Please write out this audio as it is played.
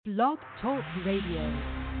Blog Talk Radio.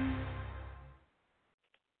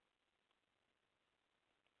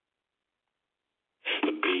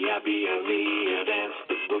 B-I-B-L-E, that's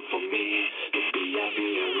the book for me.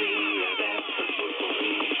 B-I-B-L-E, that's the book for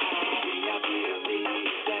me. B-I-B-L-E,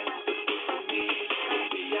 that's the book for me.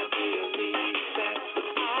 B-I-B-L-E, that's the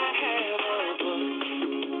book. I have a book.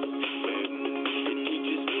 It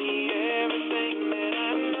teaches me everything that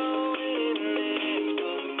I know in this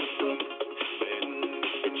book.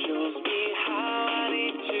 It shows me how I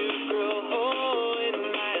need to grow in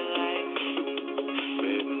my life.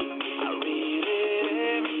 I read it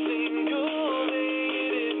every single day.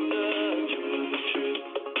 It is the truth.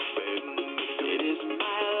 It is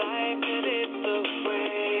my life and it's the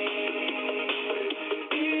way.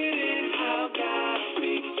 It is how God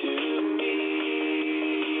speaks to me.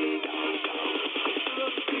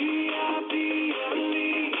 B-I-B-L-E,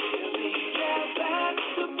 yeah, that's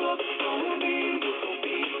the book for me.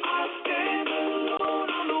 I stand alone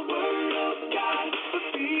on the word of God.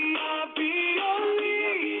 B-I-B-L-E,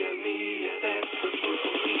 that's the book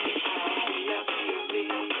for me. B-I-B-L-E,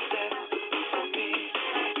 that's the book for me.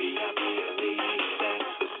 B-I-B-L-E, that's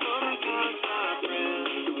the sometimes my friend.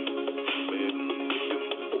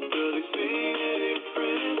 But they sing a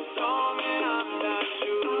different song and I'm not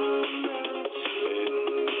sure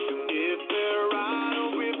if they're right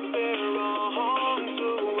or if they're wrong. So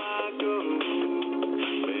I go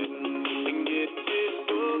and get this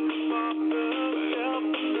book off the shelf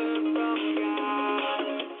and learn from God,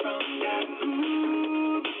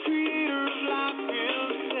 who the creator of life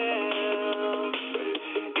himself.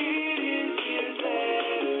 It is his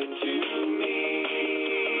letter to me.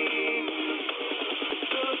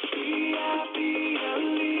 The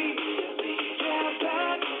B-I-B-L-E, yeah,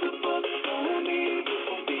 that's the book for me.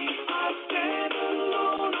 I stand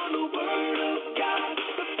alone on the word of God.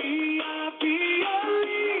 The B-I-B-L-E.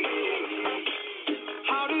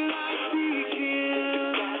 How did I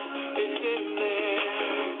begin? It's in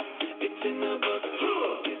there. It's in the book.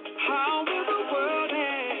 How will the world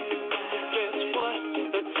end? Guess what?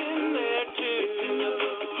 That's in there too. It's in the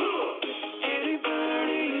book. Any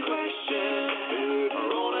burning question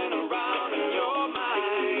rolling around in your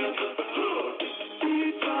mind,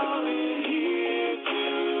 it's all in here to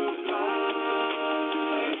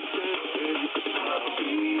find.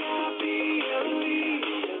 B-I-B-L-E,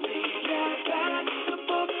 yeah, that's the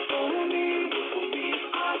book for me.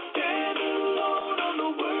 I stand alone on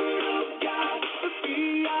the word of God. The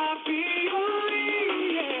B-I-B-L-E,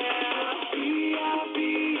 yeah.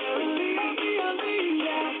 B-I-B-L-E,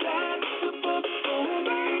 yeah, that's the book for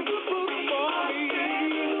me. I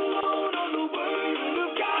stand alone on the word of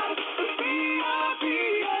God. The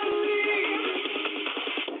B-I-B-L-E,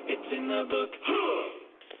 it's in the book.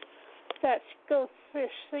 That's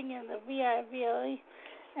Goldfish singing the V-I-V-L-E.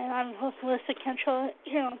 And I'm host Melissa Cantrell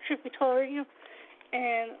here on Truth Be Told Radio.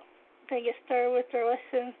 And they get started with their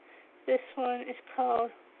lesson. This one is called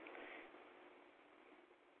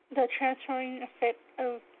The Transforming Effect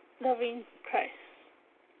of Loving Christ.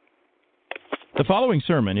 The following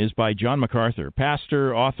sermon is by John MacArthur,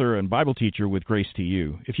 pastor, author, and Bible teacher with Grace to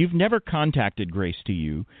You. If you've never contacted Grace to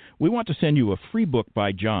You, we want to send you a free book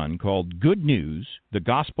by John called Good News, The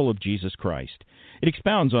Gospel of Jesus Christ. It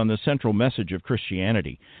expounds on the central message of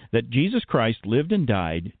Christianity, that Jesus Christ lived and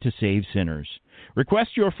died to save sinners.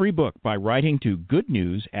 Request your free book by writing to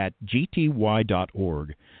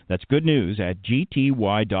goodnews@gty.org. That's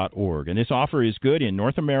goodnews@gty.org. And this offer is good in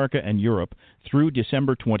North America and Europe through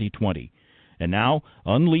December 2020. And now,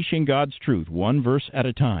 unleashing God's truth one verse at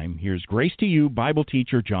a time, here's Grace to You Bible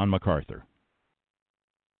teacher John MacArthur.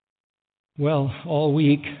 Well, all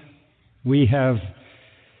week we have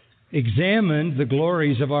examined the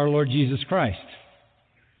glories of our Lord Jesus Christ.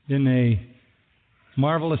 Been a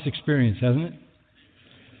marvelous experience, hasn't it?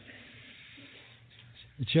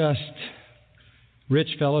 Just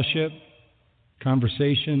rich fellowship,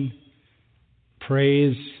 conversation,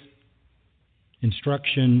 praise,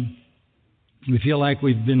 instruction. We feel like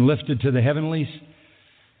we've been lifted to the heavenlies.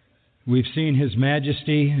 We've seen His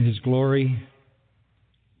majesty, His glory.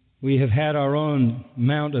 We have had our own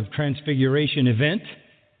Mount of Transfiguration event.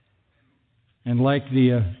 And like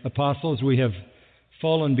the apostles, we have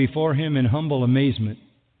fallen before Him in humble amazement.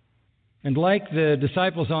 And like the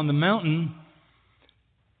disciples on the mountain,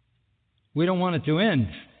 we don't want it to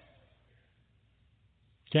end.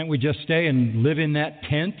 Can't we just stay and live in that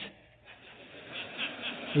tent?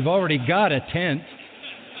 We've already got a tent.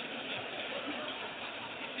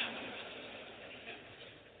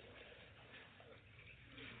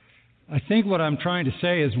 I think what I'm trying to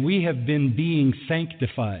say is we have been being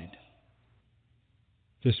sanctified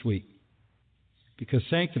this week. because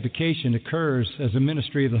sanctification occurs as a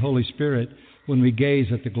ministry of the Holy Spirit when we gaze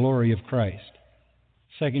at the glory of Christ.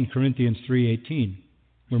 2 Corinthians 3:18.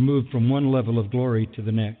 We're moved from one level of glory to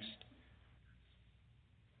the next.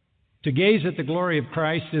 To gaze at the glory of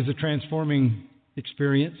Christ is a transforming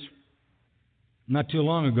experience. Not too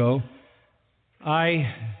long ago,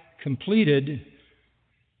 I completed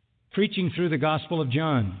preaching through the Gospel of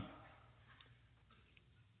John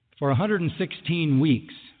for 116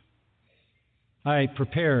 weeks. I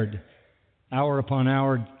prepared hour upon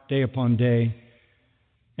hour, day upon day,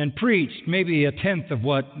 and preached maybe a tenth of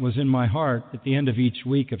what was in my heart at the end of each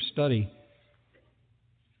week of study.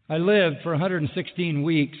 I lived for 116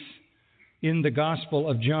 weeks in the Gospel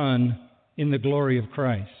of John in the glory of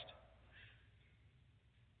Christ.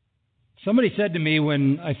 Somebody said to me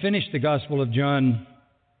when I finished the Gospel of John,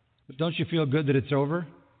 "Don't you feel good that it's over?"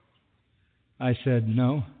 I said,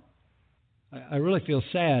 "No. I really feel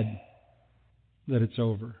sad that it's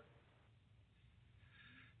over."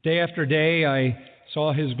 Day after day, I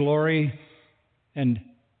saw His glory, and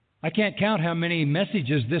I can't count how many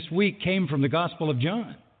messages this week came from the Gospel of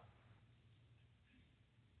John.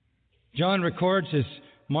 John records His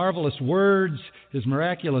marvelous words, His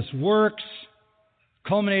miraculous works,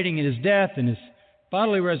 culminating in His death and His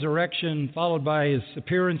bodily resurrection, followed by His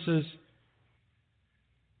appearances.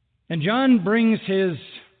 And John brings his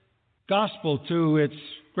Gospel to its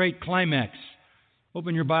great climax.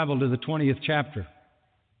 Open your Bible to the 20th chapter,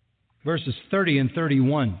 verses 30 and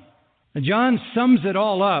 31. And John sums it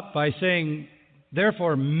all up by saying,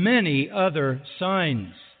 "Therefore many other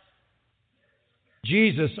signs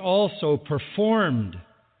Jesus also performed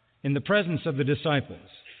in the presence of the disciples."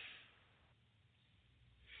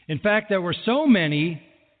 In fact, there were so many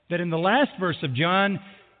that in the last verse of John,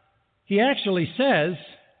 he actually says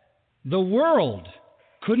the world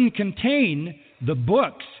couldn't contain the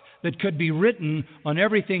books that could be written on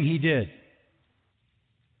everything He did.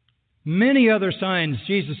 Many other signs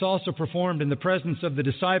Jesus also performed in the presence of the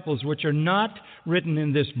disciples, which are not written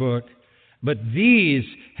in this book, but these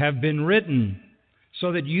have been written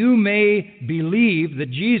so that you may believe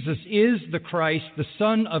that Jesus is the Christ, the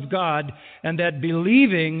Son of God, and that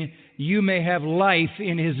believing you may have life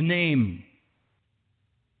in His name.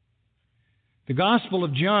 The Gospel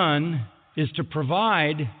of John is to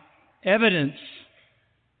provide evidence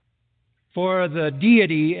for the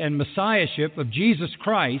deity and messiahship of Jesus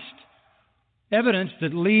Christ, evidence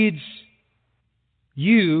that leads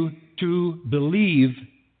you to believe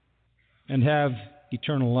and have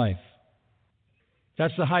eternal life.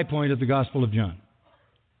 That's the high point of the Gospel of John.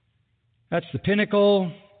 That's the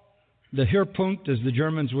pinnacle, the Höhepunkt, as the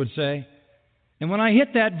Germans would say. And when I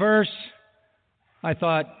hit that verse, I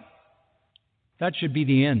thought, that should be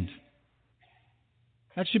the end.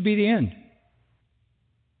 That should be the end.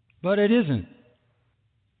 But it isn't.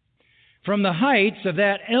 From the heights of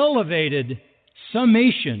that elevated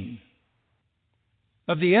summation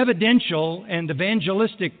of the evidential and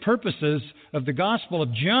evangelistic purposes of the Gospel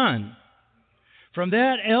of John, from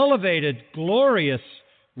that elevated, glorious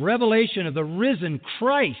revelation of the risen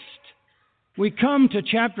Christ, we come to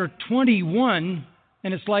chapter 21,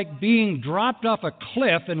 and it's like being dropped off a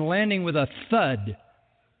cliff and landing with a thud.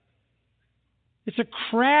 It's a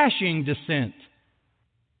crashing descent.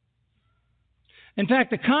 In fact,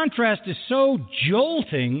 the contrast is so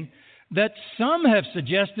jolting that some have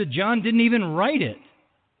suggested John didn't even write it.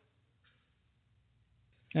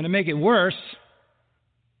 And to make it worse,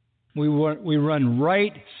 we run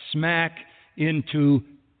right smack into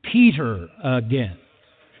Peter again.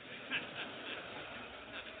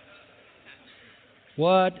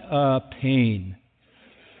 What a pain.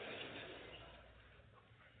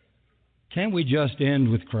 Can't we just end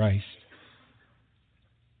with Christ?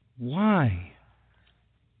 Why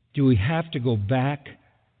do we have to go back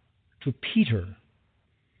to Peter?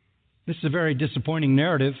 This is a very disappointing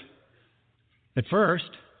narrative at first.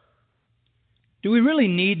 Do we really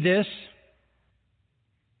need this?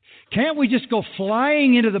 Can't we just go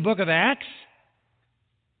flying into the book of Acts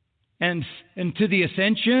and to the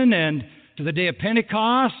ascension and to the day of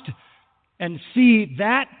Pentecost and see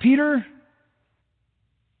that Peter?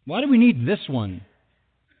 Why do we need this one?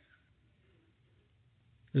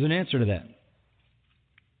 There's an answer to that.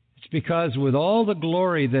 It's because with all the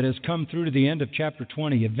glory that has come through to the end of chapter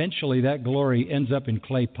 20, eventually that glory ends up in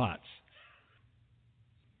clay pots.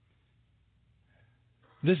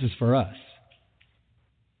 This is for us.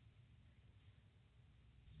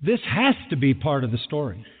 This has to be part of the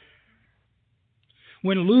story.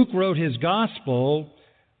 When Luke wrote his gospel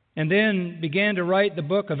and then began to write the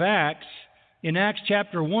book of Acts, in Acts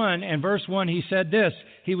chapter 1 and verse 1, he said this.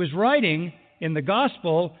 He was writing in the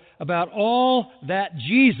gospel about all that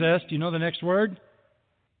Jesus, do you know the next word?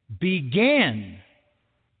 Began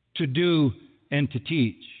to do and to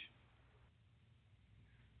teach.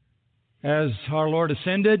 As our Lord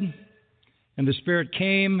ascended and the Spirit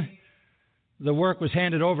came, the work was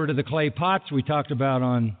handed over to the clay pots we talked about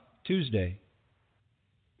on Tuesday.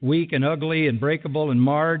 Weak and ugly and breakable and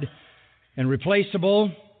marred and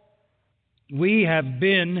replaceable. We have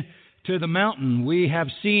been to the mountain. We have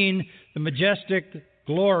seen the majestic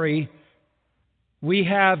glory. We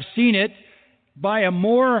have seen it by a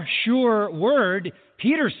more sure word,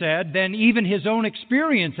 Peter said, than even his own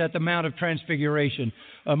experience at the Mount of Transfiguration.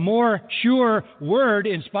 A more sure word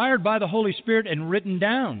inspired by the Holy Spirit and written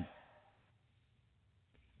down.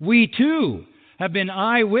 We too have been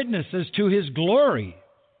eyewitnesses to His glory,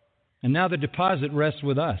 and now the deposit rests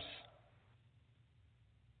with us.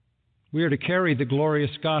 We are to carry the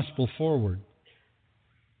glorious gospel forward,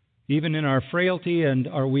 even in our frailty and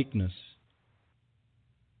our weakness.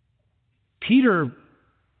 Peter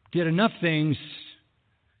did enough things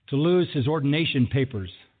to lose his ordination papers.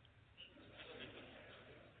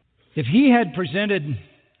 If he had presented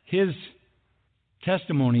his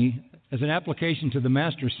testimony as an application to the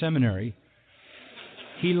Master's Seminary,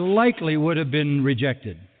 he likely would have been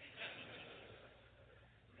rejected.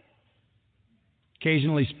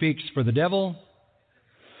 Occasionally speaks for the devil.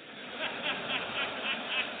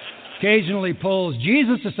 Occasionally pulls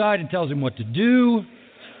Jesus aside and tells him what to do.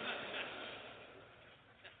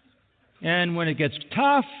 And when it gets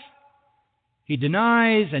tough, he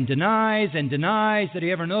denies and denies and denies that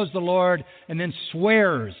he ever knows the Lord, and then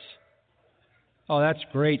swears. Oh, that's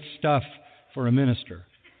great stuff for a minister.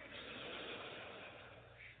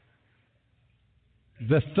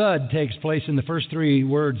 The thud takes place in the first three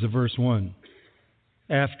words of verse 1.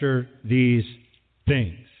 After these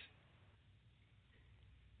things.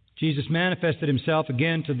 Jesus manifested Himself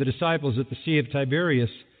again to the disciples at the Sea of Tiberias.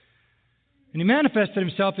 And He manifested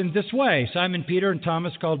Himself in this way. Simon Peter and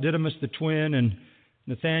Thomas, called Didymus the twin, and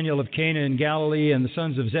Nathanael of Cana in Galilee, and the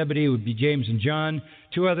sons of Zebedee would be James and John.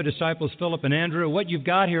 Two other disciples, Philip and Andrew. What you've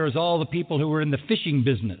got here is all the people who were in the fishing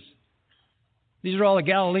business. These are all the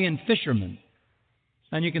Galilean fishermen.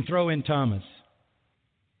 And you can throw in Thomas.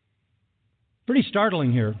 Pretty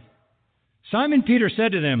startling here. Simon Peter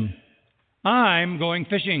said to them, I'm going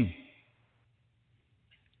fishing.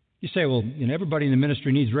 You say, well, everybody in the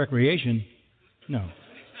ministry needs recreation. No.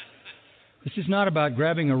 This is not about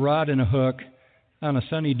grabbing a rod and a hook on a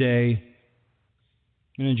sunny day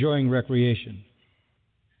and enjoying recreation.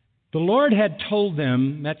 The Lord had told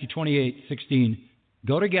them, Matthew 28:16,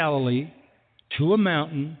 go to Galilee, to a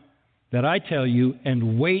mountain that I tell you,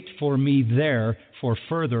 and wait for me there for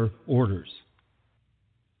further orders.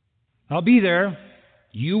 I'll be there.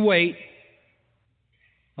 You wait.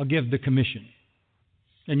 I'll give the commission.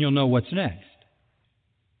 And you'll know what's next.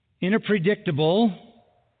 In a predictable,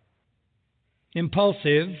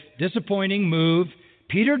 impulsive, disappointing move,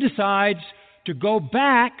 Peter decides to go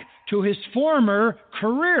back to his former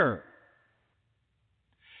career.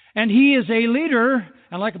 And he is a leader,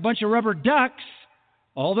 and like a bunch of rubber ducks,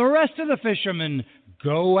 all the rest of the fishermen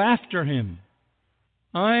go after him.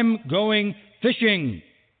 I'm going fishing.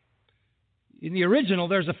 In the original,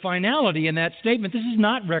 there's a finality in that statement. This is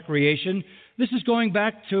not recreation. This is going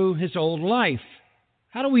back to his old life.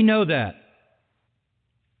 How do we know that?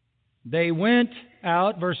 They went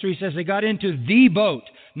out, verse 3 says, they got into the boat,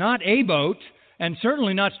 not a boat, and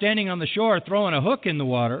certainly not standing on the shore throwing a hook in the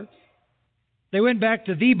water. They went back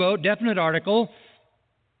to the boat, definite article.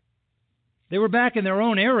 They were back in their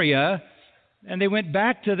own area, and they went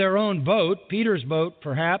back to their own boat, Peter's boat,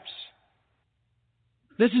 perhaps.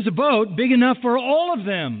 This is a boat big enough for all of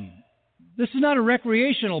them. This is not a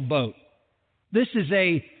recreational boat. This is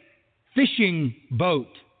a fishing boat.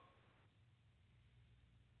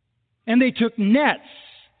 And they took nets,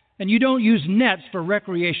 and you don't use nets for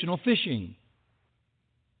recreational fishing.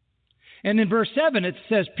 And in verse 7 it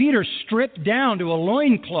says Peter stripped down to a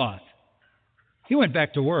loincloth. He went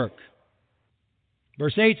back to work.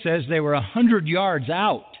 Verse 8 says they were 100 yards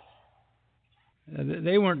out.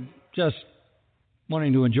 They weren't just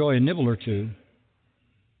wanting to enjoy a nibble or two.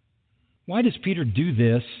 Why does Peter do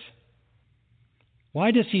this?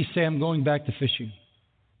 Why does he say, I'm going back to fishing?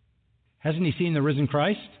 Hasn't he seen the risen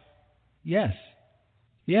Christ? Yes.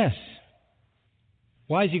 Yes.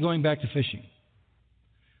 Why is he going back to fishing?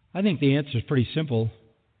 I think the answer is pretty simple.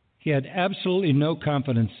 He had absolutely no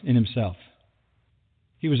confidence in himself.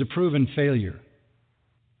 He was a proven failure.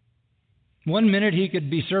 One minute he could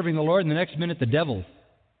be serving the Lord, and the next minute the devil.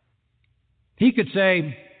 He could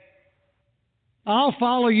say, I'll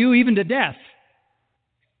follow you even to death.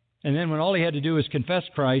 And then when all he had to do was confess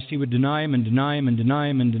Christ, he would deny him and deny him and deny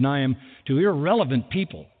him and deny him to irrelevant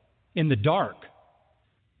people in the dark.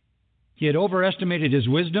 He had overestimated his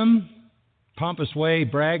wisdom, pompous way,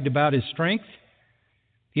 bragged about his strength.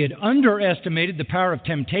 He had underestimated the power of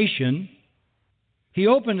temptation. He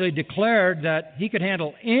openly declared that he could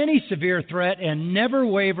handle any severe threat and never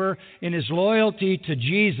waver in his loyalty to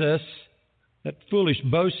Jesus. That foolish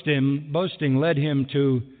boasting led him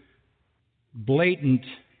to blatant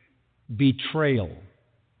betrayal.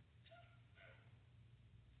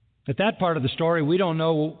 At that part of the story, we don't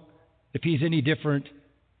know if he's any different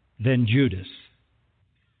than Judas.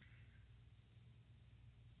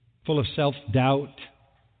 Full of self-doubt,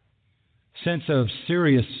 sense of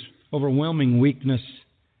serious, overwhelming weakness,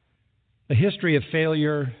 a history of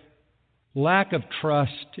failure, lack of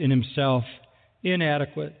trust in himself,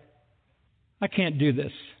 inadequate. I can't do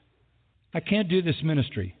this. I can't do this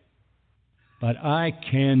ministry, but I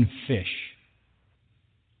can fish.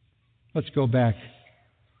 Let's go back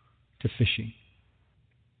to fishing.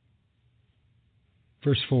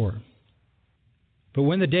 Verse 4. But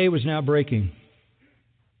when the day was now breaking,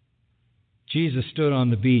 Jesus stood on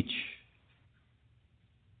the beach.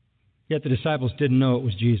 Yet the disciples didn't know it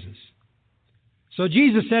was Jesus. So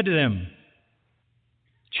Jesus said to them,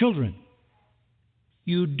 "Children,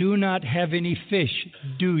 you do not have any fish,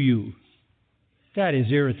 do you?" That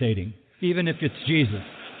is irritating, even if it's Jesus.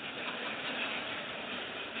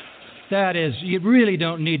 That is, you really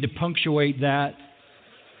don't need to punctuate that.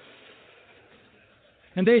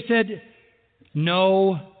 And they said,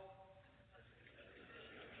 "No."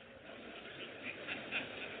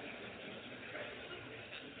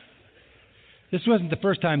 This wasn't the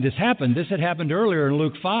first time this happened. This had happened earlier in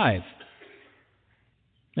Luke 5.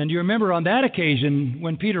 And you remember on that occasion,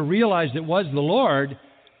 when Peter realized it was the Lord,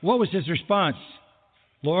 what was his response?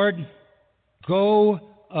 "Lord, go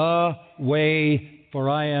away, for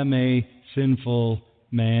I am a sinful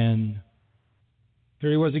man."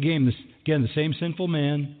 Here he was again, the same sinful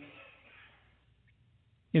man,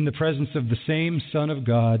 in the presence of the same Son of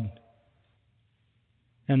God.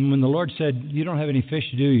 And when the Lord said, "You don't have any fish,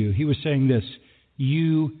 do you?" He was saying this: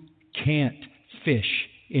 you can't fish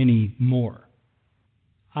anymore.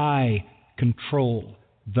 I control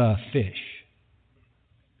the fish.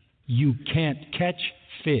 You can't catch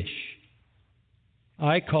fish.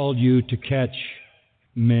 I called you to catch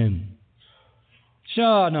men.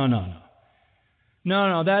 So, no.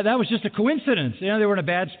 That was just a coincidence. You know, they were in a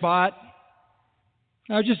bad spot.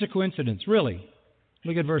 That was just a coincidence, really.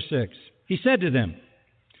 Look at verse 6. He said to them,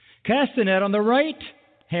 "Cast the net on the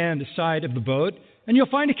right-hand side of the boat, and you'll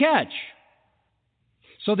find a catch."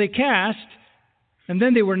 So they cast, and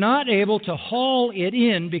then they were not able to haul it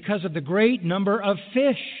in because of the great number of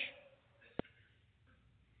fish.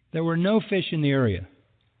 There were no fish in the area.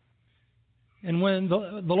 And when the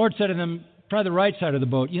Lord said to them, "Try the right side of the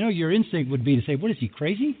boat," you know, your instinct would be to say, "What is he,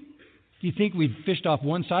 crazy? Do you think we've fished off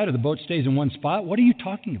one side or the boat stays in one spot? What are you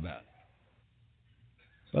talking about?"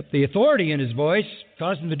 But the authority in his voice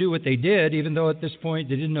caused them to do what they did, even though at this point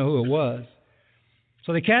they didn't know who it was.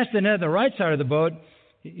 So they cast the net on the right side of the boat.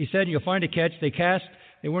 He said, "You'll find a catch." They cast.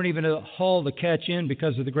 They weren't even able to haul the catch in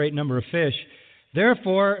because of the great number of fish.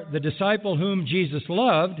 Therefore, the disciple whom Jesus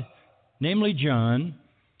loved, namely John,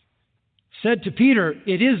 said to Peter,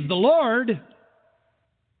 "It is the Lord."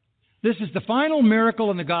 This is the final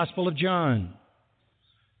miracle in the Gospel of John.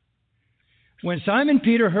 When Simon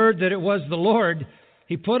Peter heard that it was the Lord,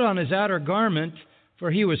 he put on his outer garment,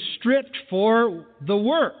 for he was stripped for the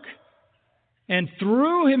work, and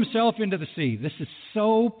threw himself into the sea. This is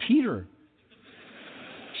so Peter.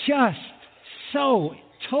 Just so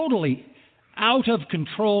totally out of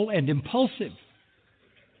control and impulsive.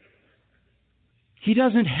 He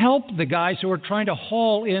doesn't help the guys who are trying to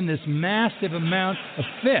haul in this massive amount of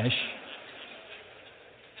fish.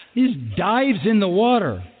 He just dives in the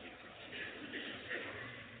water.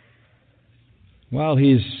 While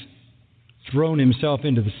he's thrown himself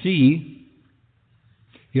into the sea,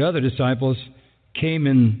 the other disciples came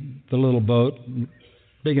in the little boat,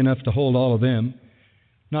 big enough to hold all of them,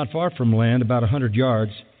 not far from land, about 100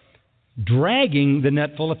 yards, dragging the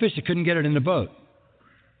net full of fish. They couldn't get it in the boat.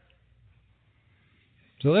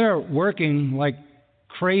 So they're working like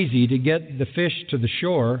crazy to get the fish to the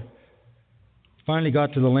shore. Finally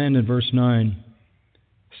got to the land in verse 9.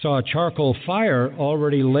 Saw a charcoal fire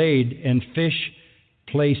already laid and fish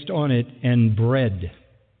placed on it and bread.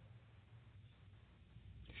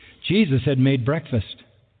 Jesus had made breakfast.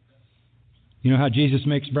 You know how Jesus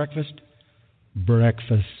makes breakfast?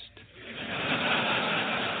 Breakfast.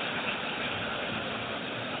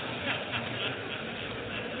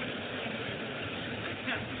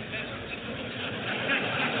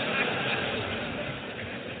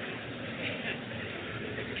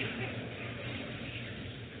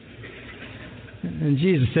 And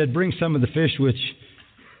Jesus said, bring some of the fish which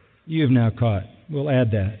you have now caught. We'll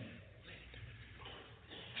add that.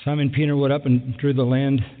 Simon Peter went up and drew the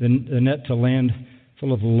net to land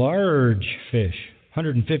full of large fish,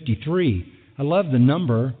 153. I love the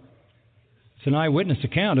number. It's an eyewitness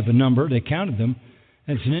account of the number. They counted them.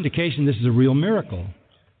 And it's an indication this is a real miracle.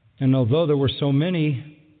 And although there were so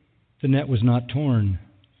many, the net was not torn.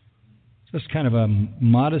 It's kind of a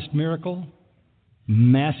modest miracle,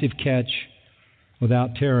 massive catch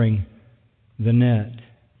without tearing the net.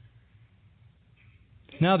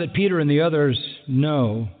 Now that Peter and the others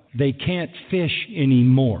know they can't fish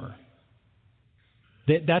anymore,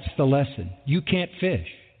 that's the lesson. You can't fish.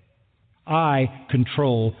 I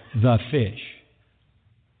control the fish.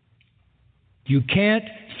 You can't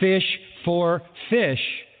fish for fish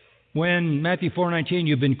when, Matthew 4:19,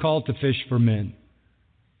 you've been called to fish for men.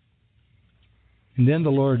 And then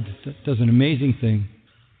the Lord does an amazing thing.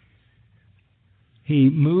 He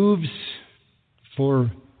moves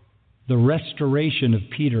for the restoration of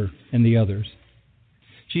Peter and the others.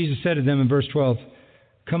 Jesus said to them in verse 12,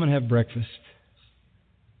 come and have breakfast.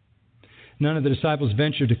 None of the disciples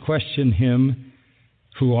ventured to question him,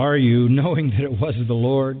 who are you, knowing that it was the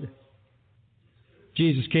Lord.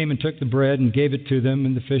 Jesus came and took the bread and gave it to them,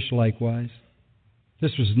 and the fish likewise.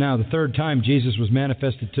 This was now the third time Jesus was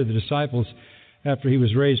manifested to the disciples after he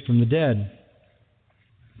was raised from the dead.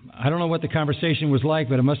 I don't know what the conversation was like,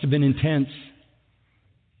 but it must have been intense.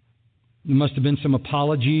 There must have been some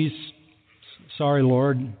apologies. Sorry,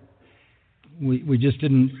 Lord. We just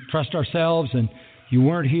didn't trust ourselves, and you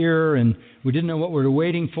weren't here, and we didn't know what we were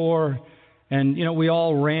waiting for. And, we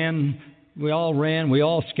all ran, we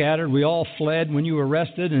all scattered, we all fled when you were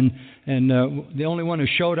arrested, and the only one who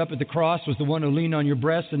showed up at the cross was the one who leaned on your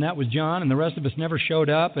breast, and that was John, and the rest of us never showed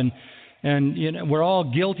up, and we're all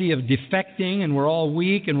guilty of defecting, and we're all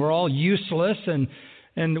weak, and we're all useless, and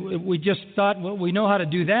we just thought, well, we know how to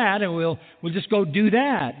do that, and we'll just go do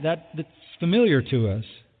that. That's familiar to us.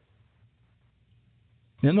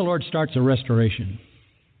 Then the Lord starts a restoration.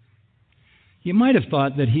 You might have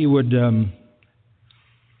thought that He would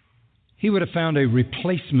have found a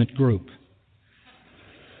replacement group.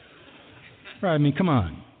 Right, I mean, come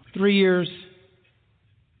on. 3 years,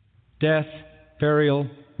 death, burial,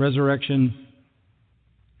 resurrection.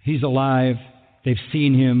 He's alive. They've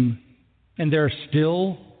seen Him. And they're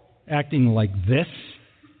still acting like this.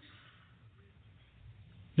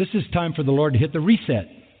 This is time for the Lord to hit the reset.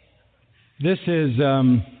 This is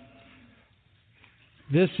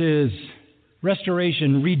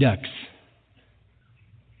restoration redux.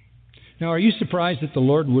 Now, are you surprised that the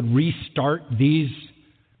Lord would restart these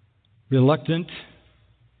reluctant,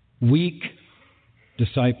 weak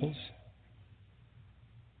disciples?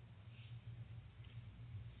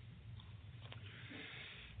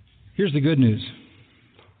 Here's the good news.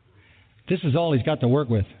 This is all He's got to work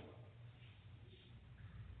with.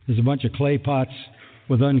 There's a bunch of clay pots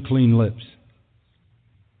with unclean lips.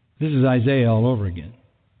 This is Isaiah all over again.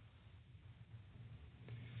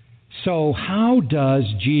 So how does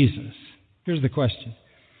Jesus, here's the question,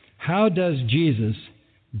 how does Jesus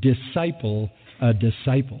disciple a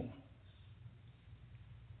disciple?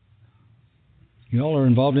 You all are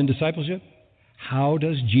involved in discipleship? How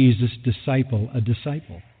does Jesus disciple a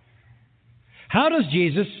disciple? How does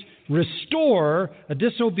Jesus restore a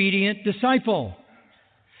disobedient disciple?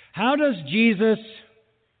 How does Jesus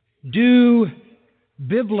do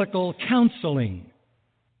biblical counseling?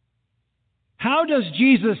 How does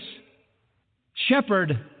Jesus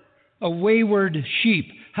shepherd a wayward sheep?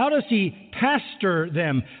 How does He pastor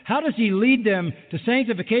them? How does He lead them to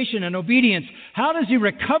sanctification and obedience? How does He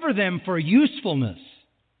recover them for usefulness?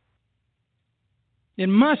 It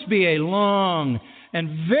must be a long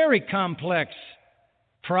and very complex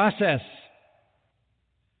process.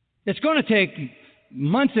 It's going to take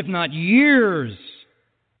months, if not years.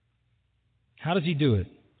 How does He do it?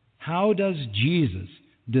 How does Jesus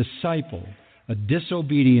disciple a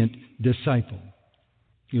disobedient disciple?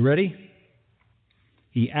 You ready?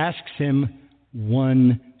 He asks him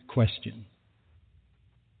one question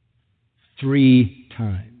 3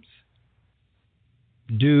 times.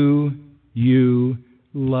 Do you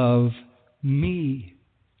love me?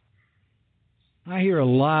 I hear a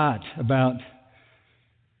lot about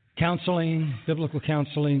counseling, biblical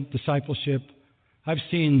counseling, discipleship. I've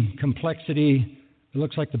seen complexity that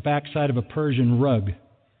looks like the backside of a Persian rug.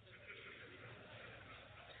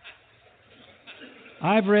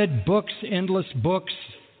 I've read books, endless books,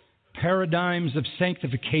 paradigms of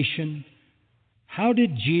sanctification. How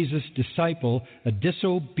did Jesus disciple a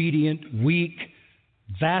disobedient, weak,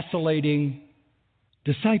 vacillating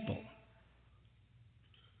disciple?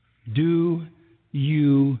 Do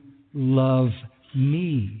you love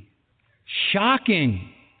me? Shocking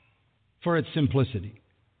for its simplicity.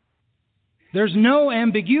 There's no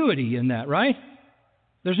ambiguity in that, right?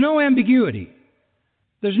 There's no ambiguity.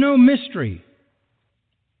 There's no mystery.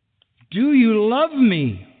 Do you love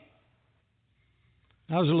me?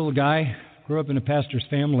 I was a little guy, grew up in a pastor's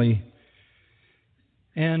family,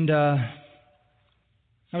 and I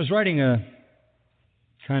was writing a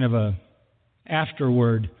kind of a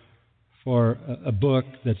afterword for a book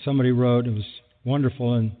that somebody wrote. It was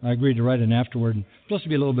wonderful, and I agreed to write an afterword. It's supposed to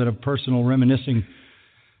be a little bit of personal reminiscing,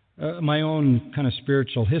 my own kind of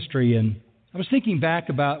spiritual history. And I was thinking back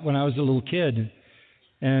about when I was a little kid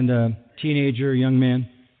and a teenager, young man.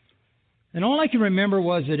 And all I can remember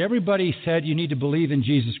was that everybody said you need to believe in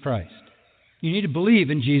Jesus Christ. You need to believe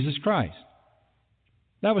in Jesus Christ.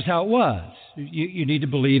 That was how it was. You need to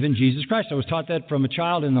believe in Jesus Christ. I was taught that from a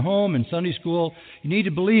child in the home and Sunday school. You need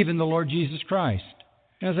to believe in the Lord Jesus Christ.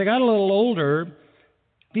 And as I got a little older,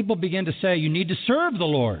 people began to say, you need to serve the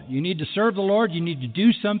Lord. You need to serve the Lord. You need to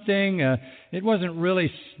do something. It wasn't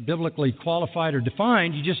really biblically qualified or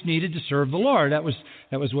defined. You just needed to serve the Lord. That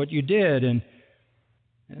was what you did. And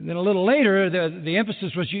then a little later, the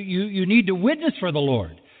emphasis was you need to witness for the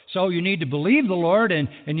Lord. So you need to believe the Lord, and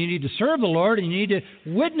you need to serve the Lord, and you need to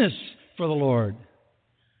witness for the Lord.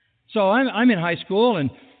 So I'm in high school,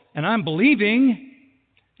 and I'm believing,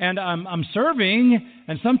 and I'm serving,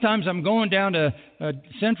 and sometimes I'm going down to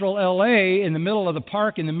central L.A. in the middle of the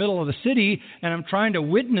park, in the middle of the city, and I'm trying to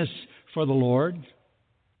witness for the Lord.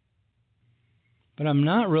 But I'm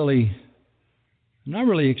not really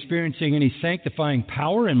experiencing any sanctifying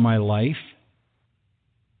power in my life.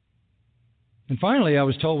 And finally, I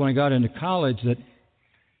was told when I got into college that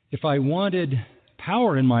if I wanted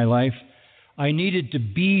power in my life, I needed to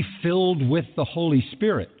be filled with the Holy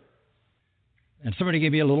Spirit. And somebody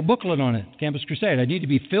gave me a little booklet on it, Campus Crusade. I need to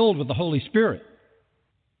be filled with the Holy Spirit.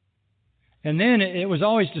 And then it was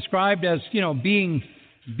always described as, being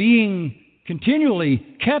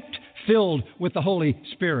continually kept filled with the Holy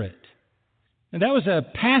Spirit. And that was a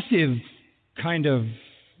passive kind of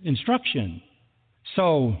instruction.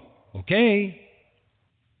 So, okay,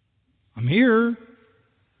 I'm here.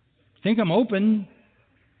 Think I'm open.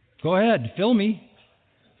 Go ahead, fill me.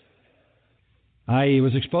 I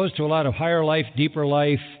was exposed to a lot of higher life, deeper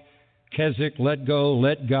life, Keswick, let go,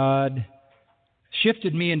 let God.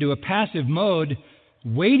 Shifted me into a passive mode,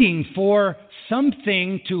 waiting for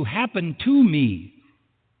something to happen to me,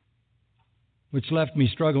 which left me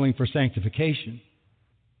struggling for sanctification.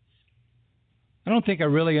 I don't think I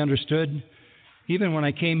really understood. Even when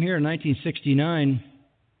I came here in 1969,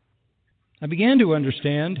 I began to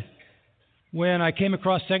understand when I came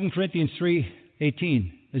across 2 Corinthians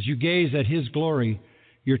 3:18. As you gaze at His glory,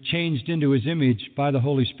 you're changed into His image by the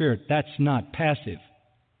Holy Spirit. That's not passive.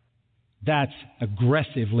 That's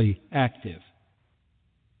aggressively active.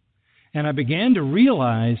 And I began to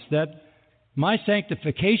realize that my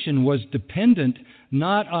sanctification was dependent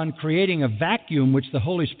not on creating a vacuum which the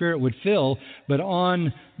Holy Spirit would fill, but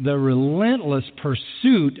on the relentless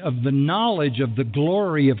pursuit of the knowledge of the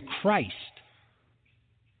glory of Christ.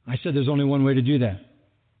 I said there's only one way to do that.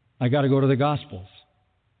 I got to go to the Gospels.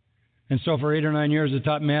 And so for 8 or 9 years I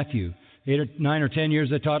taught Matthew. 8 or 9 or 10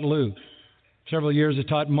 years I taught Luke. Several years I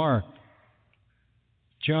taught Mark,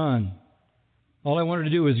 John. All I wanted to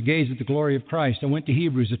do was gaze at the glory of Christ. I went to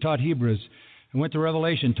Hebrews. I taught Hebrews. I went to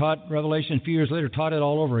Revelation, taught Revelation. A few years later, taught it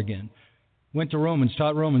all over again. Went to Romans,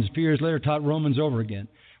 taught Romans. A few years later, taught Romans over again.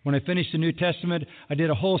 When I finished the New Testament, I did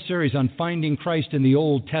a whole series on finding Christ in the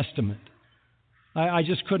Old Testament. I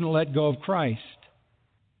just couldn't let go of Christ.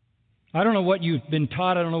 I don't know what you've been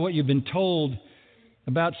taught. I don't know what you've been told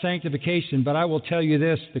about sanctification, but I will tell you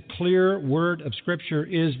this. The clear word of Scripture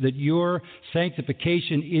is that your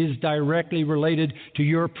sanctification is directly related to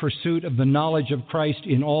your pursuit of the knowledge of Christ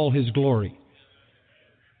in all His glory.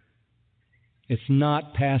 It's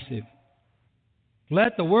not passive.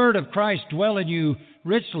 Let the word of Christ dwell in you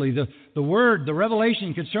richly. The word, the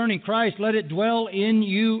revelation concerning Christ, let it dwell in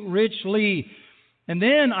you richly. And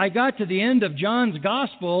then I got to the end of John's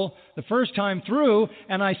Gospel the first time through,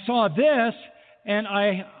 and I saw this, and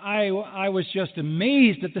I was just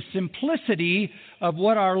amazed at the simplicity of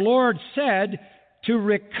what our Lord said to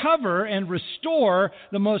recover and restore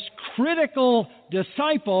the most critical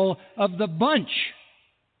disciple of the bunch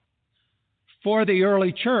for the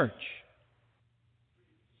early church.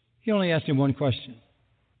 He only asked him one question.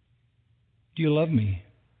 Do you love me?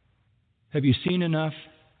 Have you seen enough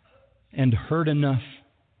and heard enough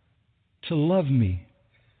to love me?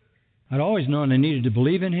 I'd always known I needed to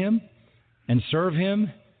believe in Him and serve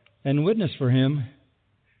Him and witness for Him.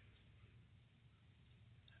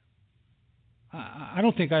 I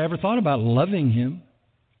don't think I ever thought about loving Him.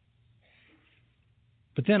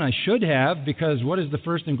 But then I should have, because what is the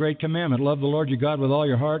first and great commandment? Love the Lord your God with all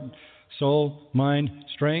your heart, soul, mind,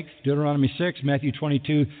 strength. Deuteronomy 6, Matthew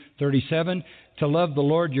 22:37. To love the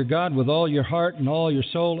Lord your God with all your heart and all your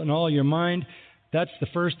soul and all your mind. That's the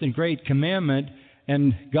first and great commandment.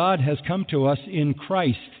 And God has come to us in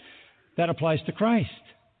Christ. That applies to Christ.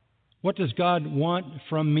 What does God want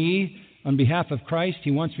from me on behalf of Christ?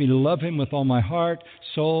 He wants me to love Him with all my heart,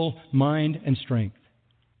 soul, mind, and strength.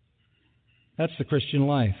 That's the Christian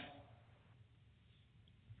life.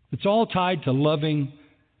 It's all tied to loving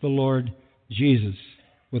the Lord Jesus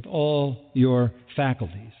with all your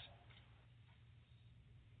faculties.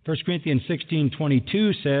 1 Corinthians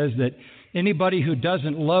 16:22 says that anybody who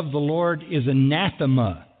doesn't love the Lord is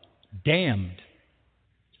anathema, damned.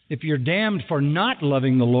 If you're damned for not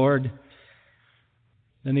loving the Lord,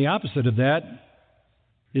 then the opposite of that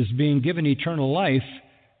is being given eternal life,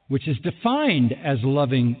 which is defined as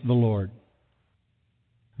loving the Lord.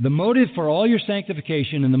 The motive for all your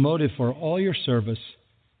sanctification and the motive for all your service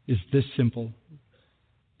is this simple.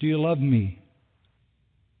 Do you love me?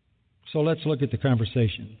 So let's look at the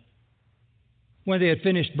conversation. When they had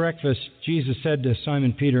finished breakfast, Jesus said to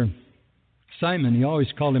Simon Peter, Simon, he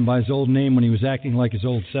always called him by his old name when he was acting like his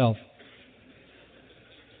old self.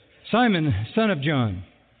 Simon, son of John,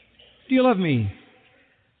 do you love me?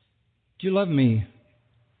 Do you love me?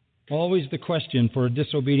 Always the question for a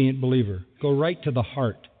disobedient believer. Go right to the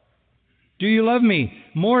heart. Do you love me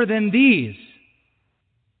more than these?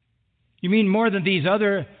 You mean more than these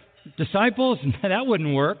other disciples? That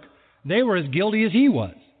wouldn't work. They were as guilty as he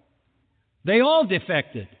was. They all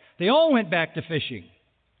defected. They all went back to fishing.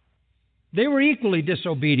 They were equally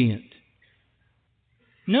disobedient.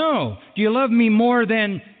 No. Do you love me more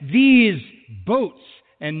than these boats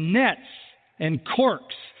and nets and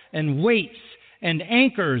corks and weights and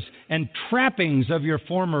anchors and trappings of your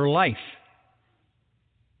former life?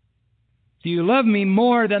 Do you love me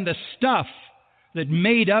more than the stuff that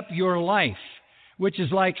made up your life? Which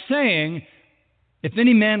is like saying, if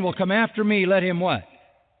any man will come after me, let him what?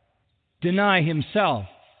 Deny himself.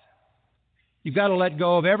 You've got to let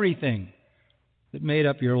go of everything that made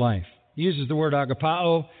up your life. He uses the word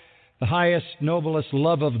agapao, the highest, noblest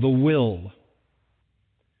love of the will.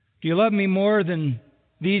 Do you love me more than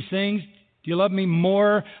these things? Do you love me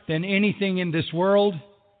more than anything in this world?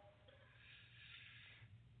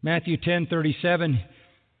 Matthew 10:37,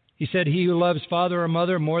 he said, he who loves father or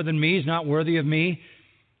mother more than me is not worthy of me.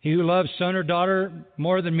 He who loves son or daughter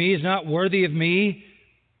more than me is not worthy of me.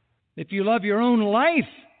 If you love your own life,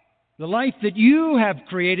 the life that you have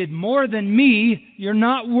created more than me, you're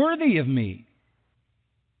not worthy of me.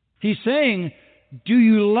 He's saying, do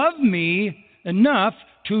you love me enough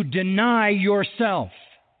to deny yourself?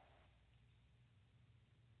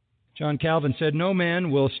 John Calvin said, no man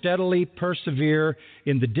will steadily persevere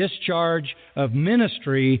in the discharge of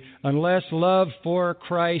ministry unless love for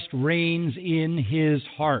Christ reigns in his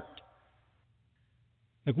heart.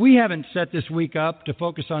 Like, we haven't set this week up to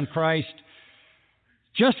focus on Christ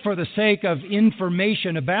just for the sake of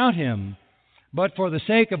information about Him, but for the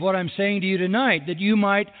sake of what I'm saying to you tonight, that you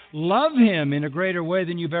might love Him in a greater way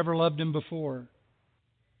than you've ever loved Him before.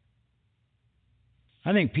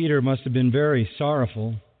 I think Peter must have been very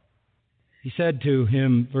sorrowful. He said to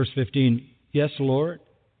him, verse 15, yes, Lord,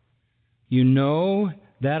 you know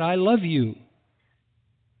that I love you.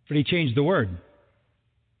 But he changed the word.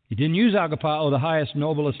 He didn't use agapao, the highest,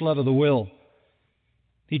 noblest love of the will.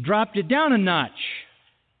 He dropped it down a notch.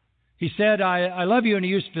 He said, I love you, and he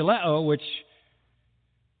used phileo, which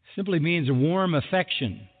simply means a warm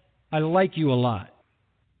affection. I like you a lot.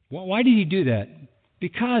 Why did he do that?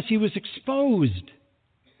 Because he was exposed.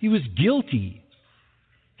 He was guilty.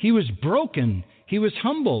 He was broken. He was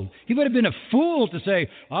humbled. He would have been a fool to say,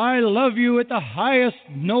 I love you at the highest,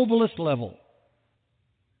 noblest level.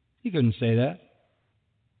 He couldn't say that.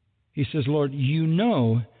 He says, Lord, you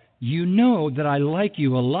know that I like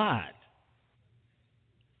you a lot.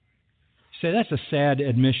 You say, that's a sad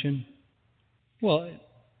admission. Well,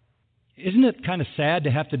 isn't it kind of sad to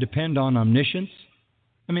have to depend on omniscience?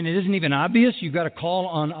 I mean, it isn't even obvious you've got to call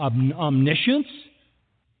on omniscience.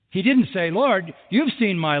 He didn't say, Lord, you've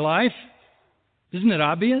seen my life. Isn't it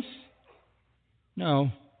obvious?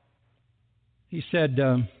 No. He said,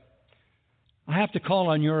 I have to call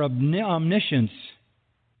on your omniscience.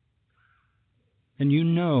 And you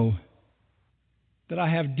know that I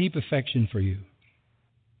have deep affection for you.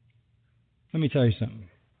 Let me tell you something.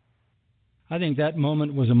 I think that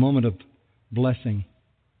moment was a moment of blessing.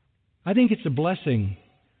 I think it's a blessing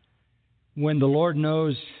when the Lord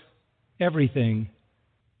knows everything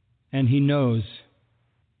and He knows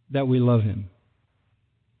that we love Him,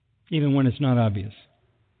 even when it's not obvious.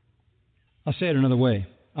 I'll say it another way.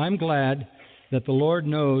 I'm glad that the Lord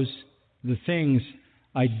knows the things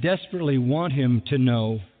I desperately want Him to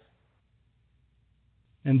know,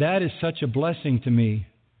 and that is such a blessing to me.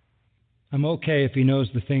 I'm okay if He knows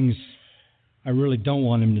the things I really don't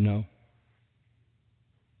want Him to know.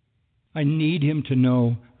 I need Him to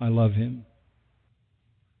know I love Him,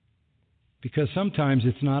 because sometimes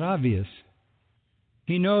it's not obvious.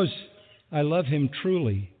 He knows I love Him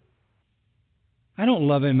truly. I don't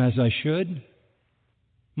love Him as I should.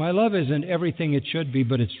 My love isn't everything it should be,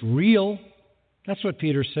 but it's real. That's what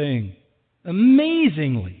Peter's saying.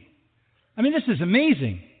 Amazingly. I mean, this is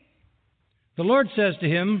amazing. The Lord says to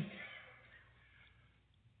him,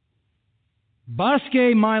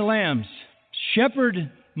 "Basque my lambs,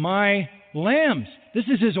 shepherd my lambs." This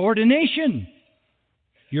is His ordination.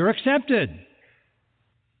 You're accepted.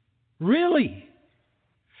 Really?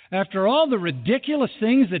 After all the ridiculous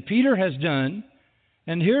things that Peter has done,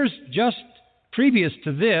 and here's just previous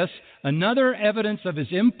to this, another evidence of his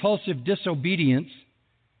impulsive disobedience,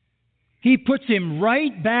 He puts him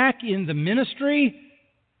right back in the ministry.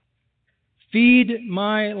 Feed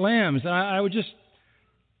my lambs. And I would just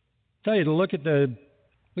tell you to look at the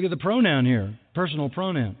pronoun here, personal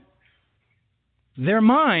pronoun. They're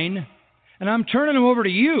mine, and I'm turning them over to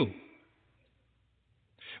you.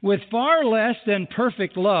 With far less than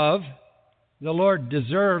perfect love, the Lord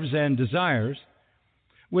deserves and desires,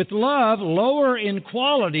 with love lower in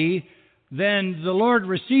quality than the Lord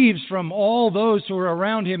receives from all those who are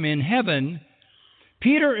around Him in heaven,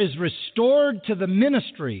 Peter is restored to the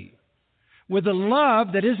ministry with a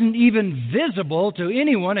love that isn't even visible to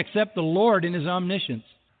anyone except the Lord in His omniscience.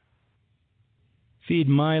 Feed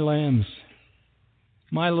my lambs,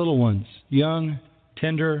 my little ones, young,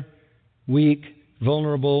 tender, weak,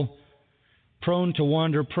 vulnerable, prone to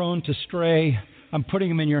wander, prone to stray. I'm putting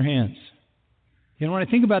them in your hands. You know, when I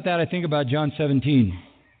think about that, I think about John 17,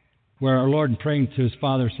 where our Lord, praying to His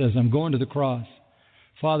Father, says, "I'm going to the cross.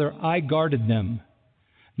 Father, I guarded them.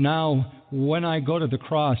 Now, when I go to the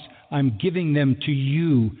cross, I'm giving them to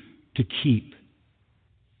you to keep."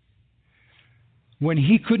 When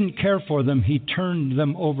He couldn't care for them, He turned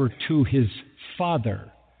them over to His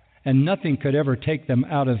Father, and nothing could ever take them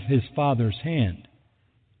out of His Father's hand.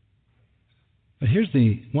 But here's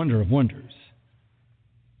the wonder of wonders.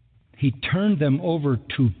 He turned them over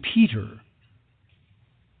to Peter,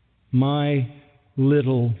 my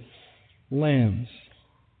little lambs.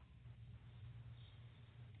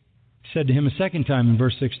 He said to him a second time in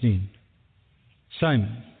verse 16,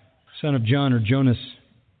 "Simon, son of John," or Jonas,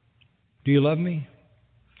 "do you love me?"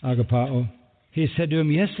 Agapao. He said to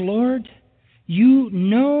him, "Yes, Lord, you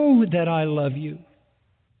know that I love you."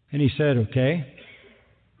 And he said, "Okay,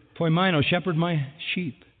 poimino, shepherd my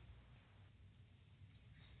sheep."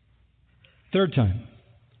 Third time,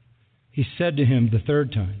 he said to him the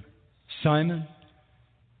third time, "Simon,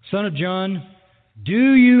 son of John,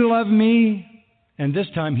 do you love me?" And this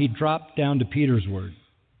time he dropped down to Peter's word.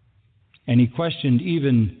 And he questioned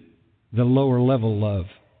even the lower level love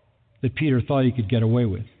that Peter thought he could get away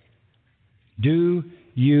with. Do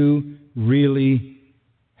you really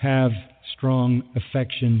have strong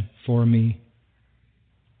affection for me?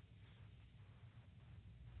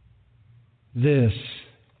 This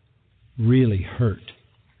really hurt.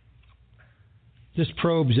 This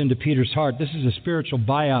probes into Peter's heart. This is a spiritual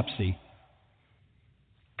biopsy.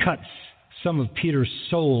 Cuts some of Peter's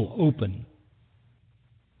soul open.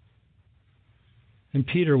 And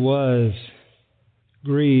Peter was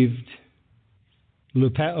grieved,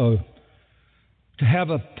 lupao, to have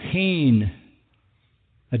a pain,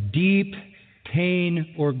 a deep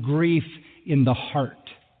pain or grief in the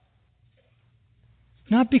heart.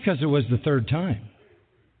 Not because it was the third time.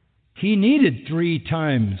 He needed 3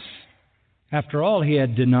 times. After all, he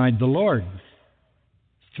had denied the Lord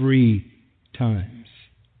 3 times.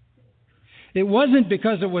 It wasn't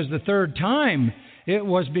because it was the third time. It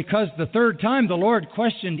was because the third time the Lord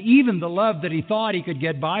questioned even the love that he thought he could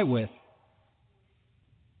get by with.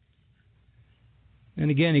 And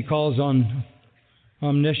again, he calls on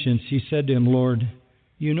omniscience. He said to him, "Lord,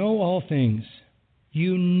 you know all things.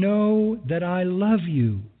 You know that I love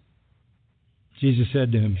you." Jesus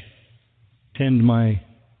said to him, "Tend my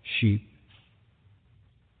sheep."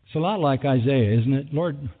 It's a lot like Isaiah, isn't it?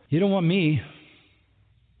 "Lord, you don't want me.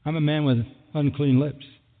 I'm a man with unclean lips."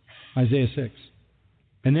 Isaiah 6.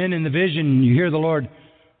 And then in the vision, you hear the Lord,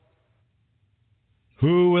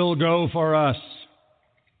 "Who will go for us?"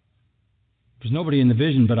 There's nobody in the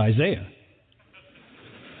vision but Isaiah.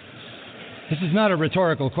 This is not a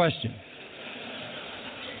rhetorical question.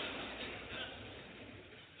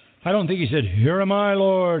 I don't think he said, "Here am I,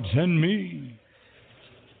 Lord, send me.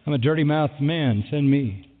 I'm a dirty-mouthed man, send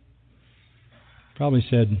me." Probably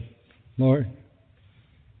said, "Lord,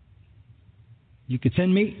 you could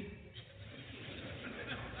send me?"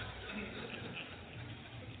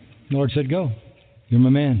 The Lord said, "Go. You're my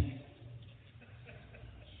man."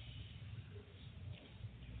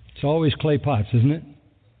 It's always clay pots, isn't it?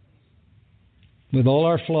 With all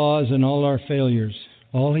our flaws and all our failures,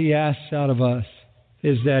 all He asks out of us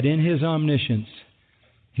is that in His omniscience,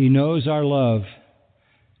 He knows our love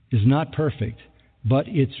is not perfect, but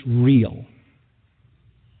it's real.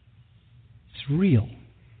 It's real.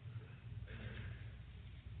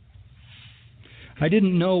 I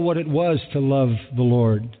didn't know what it was to love the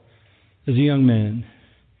Lord as a young man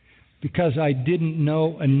because I didn't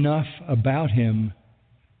know enough about Him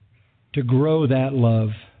to grow that love.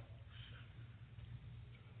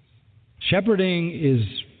 Shepherding is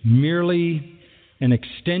merely an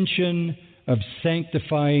extension of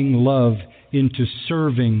sanctifying love into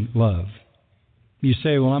serving love. You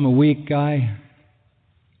say, "Well, I'm a weak guy,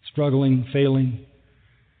 struggling, failing,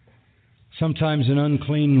 sometimes an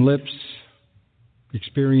unclean lips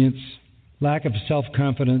experience, lack of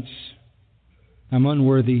self-confidence. I'm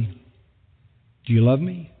unworthy. Do you love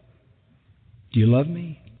me? Do you love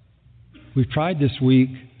me?" We've tried this week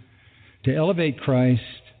to elevate Christ,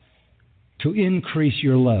 to increase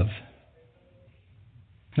your love.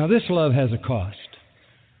 Now, this love has a cost.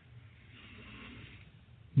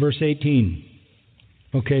 Verse 18.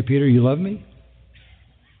 Okay, Peter, you love me?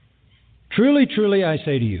 Truly, truly, I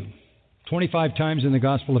say to you. 25 times in the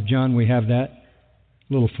Gospel of John we have that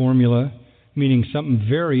little formula, meaning something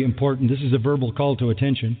very important. This is a verbal call to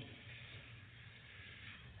attention.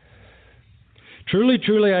 Truly,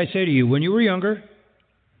 truly, I say to you, when you were younger,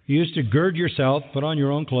 you used to gird yourself, put on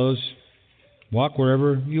your own clothes, walk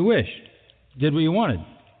wherever you wished, did what you wanted.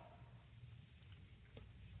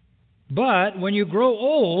 But when you grow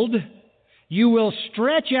old, you will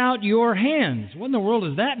stretch out your hands. What in the world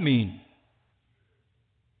does that mean?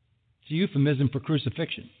 It's a euphemism for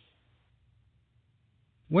crucifixion.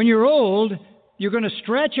 When you're old, you're going to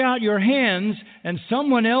stretch out your hands, and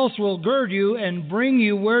someone else will gird you and bring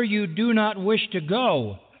you where you do not wish to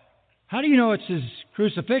go. How do you know it's His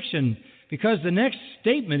crucifixion? Because the next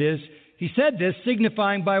statement is, He said this,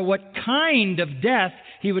 signifying by what kind of death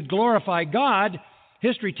He would glorify God.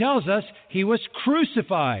 History tells us He was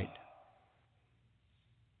crucified.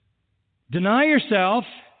 Deny yourself,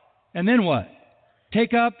 and then what?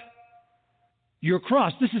 Take up your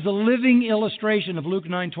cross. This is a living illustration of Luke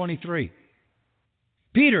 9:23.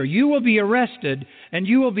 Peter, you will be arrested and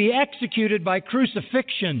you will be executed by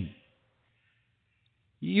crucifixion.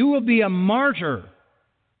 You will be a martyr.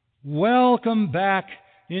 Welcome back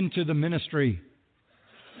into the ministry.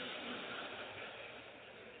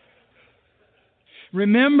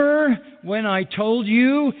 Remember when I told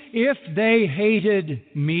you, if they hated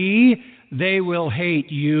me, they will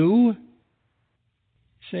hate you?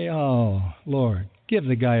 Say, "Oh, Lord, give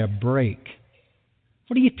the guy a break."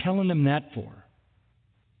 What are you telling him that for?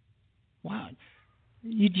 Wow. Do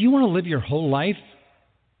you want to live your whole life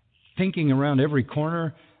thinking around every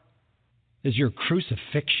corner as your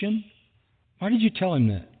crucifixion? Why did you tell him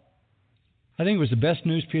that? I think it was the best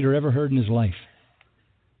news Peter ever heard in his life.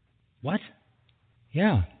 What?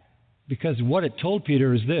 Yeah, because what it told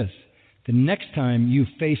Peter is this: the next time you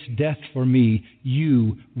face death for me,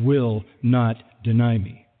 you will not deny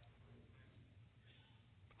me.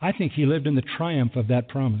 I think he lived in the triumph of that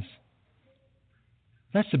promise.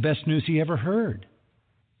 That's the best news he ever heard.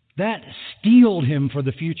 That steeled him for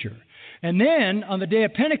the future. And then, on the day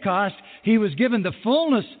of Pentecost, he was given the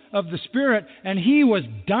fullness of the Spirit, and he was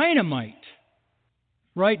dynamite,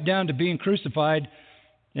 right down to being crucified.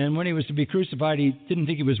 And when he was to be crucified, he didn't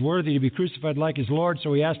think he was worthy to be crucified like his Lord,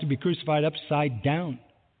 so he asked to be crucified upside down.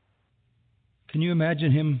 Can you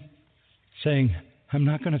imagine him saying, "I'm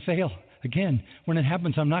not going to fail again. When it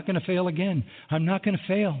happens, I'm not going to fail again. I'm not going to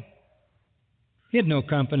fail." He had no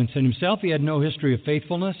confidence in himself. He had no history of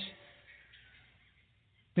faithfulness.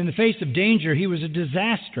 In the face of danger, he was a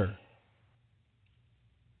disaster.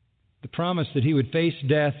 The promise that he would face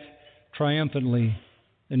death triumphantly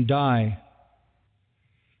and die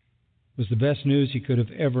was the best news he could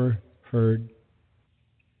have ever heard.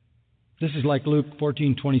 This is like Luke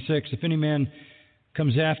 14:26. If any man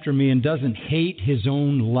comes after me and doesn't hate his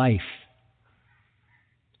own life,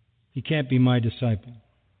 he can't be my disciple.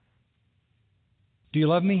 Do you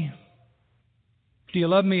love me? Do you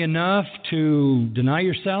love me enough to deny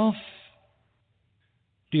yourself?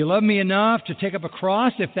 Do you love me enough to take up a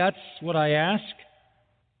cross if that's what I ask?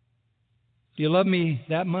 Do you love me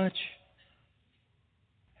that much?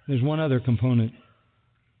 There's one other component.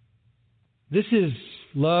 This is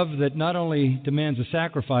love that not only demands a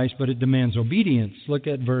sacrifice, but it demands obedience. Look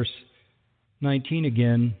at verse 19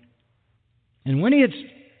 again. And when he had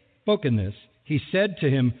spoken this, he said to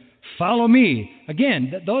him, "Follow me."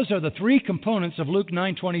 Again, those are the three components of Luke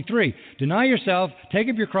 9:23. Deny yourself, take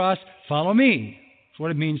up your cross, follow me. That's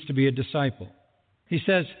what it means to be a disciple. He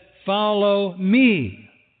says, follow me.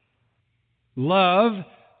 Love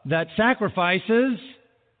that sacrifices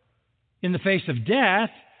in the face of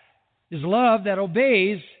death is love that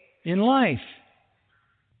obeys in life.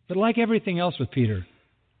 But like everything else with Peter,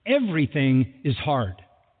 everything is hard.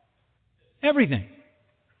 Everything.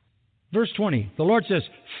 Verse 20, the Lord says,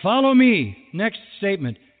 follow me. Next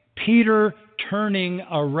statement, Peter turning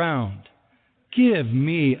around. Give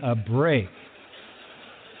me a break.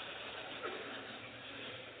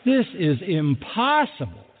 This is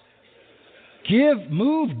impossible.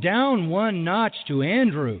 Move down one notch to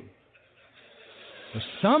Andrew or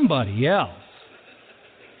somebody else.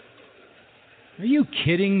 Are you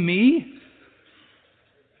kidding me?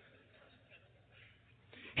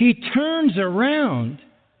 He turns around.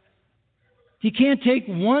 He can't take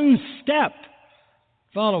one step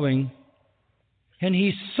following. And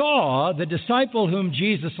he saw the disciple whom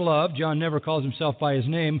Jesus loved. John never calls himself by his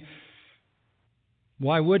name.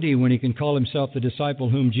 Why would he when he can call himself the disciple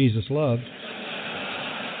whom Jesus loved?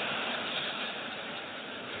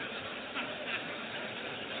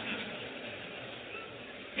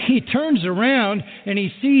 He turns around and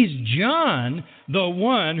he sees John, the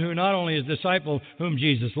one who not only is the disciple whom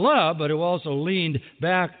Jesus loved, but who also leaned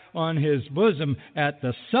back on his bosom at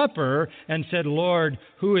the supper and said, Lord,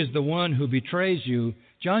 who is the one who betrays you?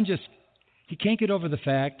 John he can't get over the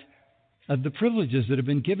fact of the privileges that have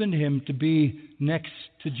been given to him to be next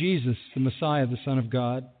to Jesus, the Messiah, the Son of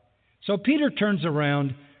God. So Peter turns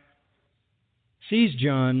around, sees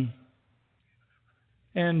John,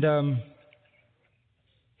 and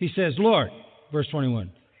he says, Lord, verse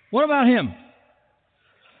 21, what about him?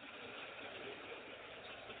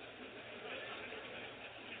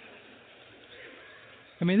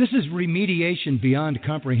 I mean, this is remediation beyond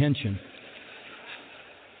comprehension.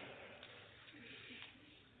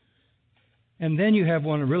 And then you have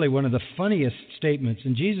one of the funniest statements,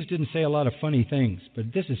 and Jesus didn't say a lot of funny things, but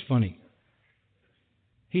this is funny.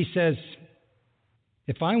 He says,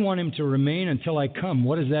 if I want him to remain until I come,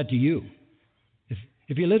 what is that to you?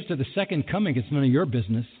 If he lives to the second coming, it's none of your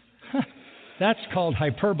business. That's called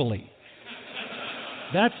hyperbole.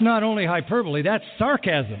 That's not only hyperbole, that's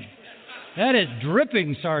sarcasm. That is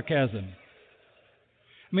dripping sarcasm.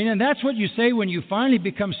 I mean, and that's what you say when you finally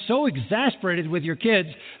become so exasperated with your kids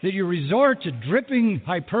that you resort to dripping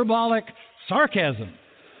hyperbolic sarcasm.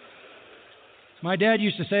 My dad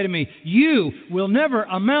used to say to me, you will never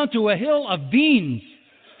amount to a hill of beans.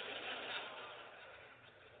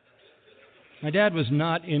 My dad was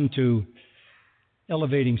not into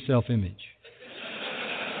elevating self-image.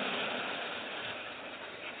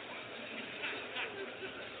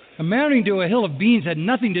 Amounting to a hill of beans had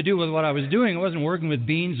nothing to do with what I was doing. I wasn't working with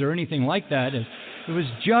beans or anything like that. It was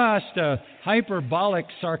just a hyperbolic,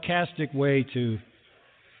 sarcastic way to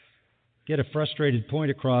get a frustrated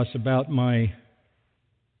point across about my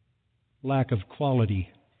lack of quality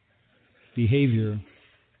behavior.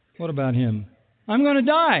 What about him? I'm going to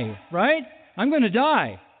die, right? I'm going to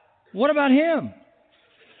die. What about him?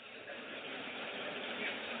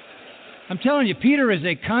 I'm telling you, Peter is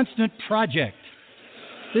a constant project.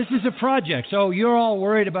 This is a project. So you're all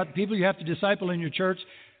worried about the people you have to disciple in your church.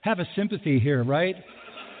 Have a sympathy here, right?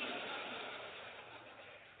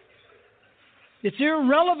 It's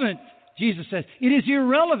irrelevant, Jesus says. It is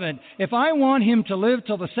irrelevant if I want him to live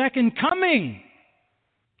till the second coming.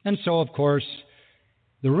 And so, of course,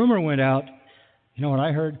 the rumor went out. You know what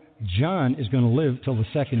I heard? John is going to live till the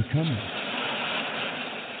second coming.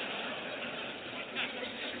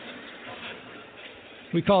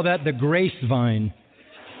 We call that the grace vine.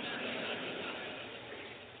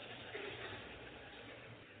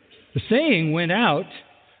 The saying went out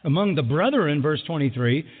among the brethren, verse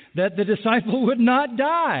 23, that the disciple would not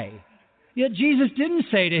die. Yet Jesus didn't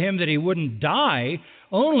say to him that he wouldn't die,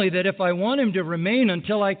 only that if I want him to remain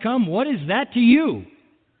until I come, what is that to you?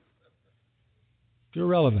 It's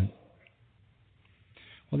irrelevant.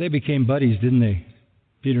 Well, they became buddies, didn't they?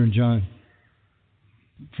 Peter and John.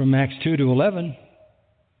 From Acts 2 to 11,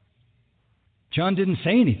 John didn't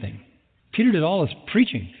say anything. Peter did all his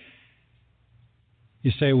preaching.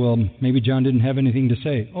 You say, well, maybe John didn't have anything to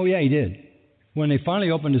say. Oh, yeah, he did. When they finally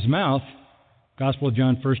opened his mouth, Gospel of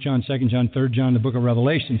John, 1 John, 2 John, 3 John, the book of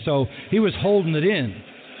Revelation. So he was holding it in.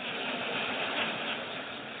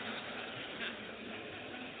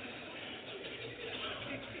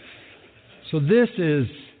 So this is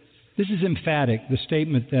emphatic, the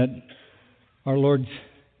statement that our Lord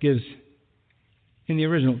gives in the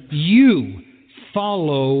original. You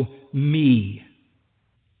follow me.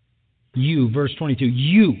 You, verse 22,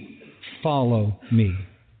 you follow me.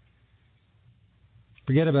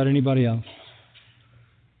 Forget about anybody else.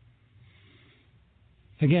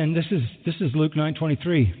 Again, this is Luke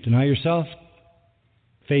 9:23. Deny yourself,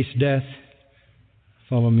 face death,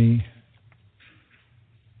 follow me.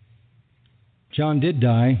 John did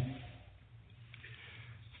die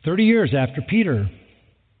 30 years after Peter,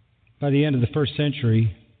 by the end of the first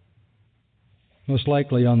century, most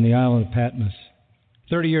likely on the island of Patmos.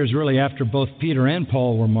 30 years really after both Peter and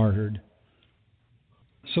Paul were martyred.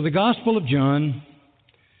 So the Gospel of John,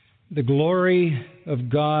 the glory of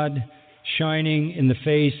God shining in the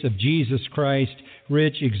face of Jesus Christ,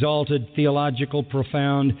 rich, exalted, theological,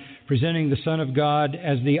 profound, presenting the Son of God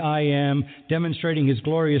as the I Am, demonstrating His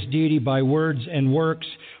glorious deity by words and works,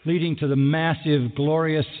 leading to the massive,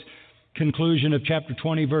 glorious conclusion of chapter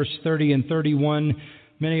 20, verse 30 and 31.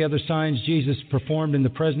 Many other signs Jesus performed in the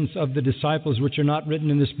presence of the disciples, which are not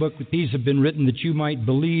written in this book, but these have been written that you might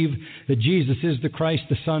believe that Jesus is the Christ,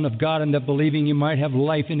 the Son of God, and that believing you might have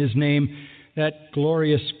life in His name. That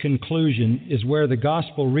glorious conclusion is where the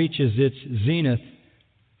gospel reaches its zenith.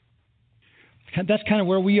 That's kind of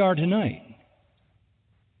where we are tonight.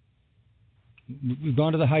 We've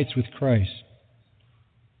gone to the heights with Christ.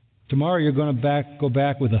 Tomorrow you're going to go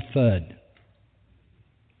back with a thud.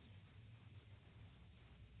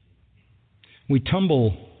 We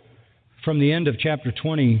tumble from the end of chapter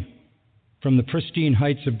 20, from the pristine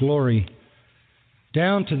heights of glory,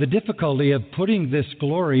 down to the difficulty of putting this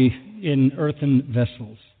glory in earthen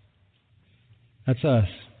vessels. That's us.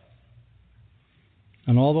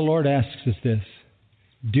 And all the Lord asks is this: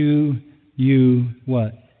 do you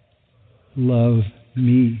what? Love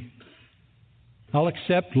me. I'll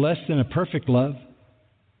accept less than a perfect love,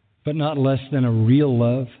 but not less than a real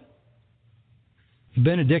love. The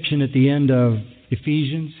benediction at the end of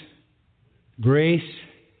Ephesians: grace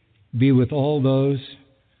be with all those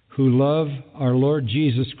who love our Lord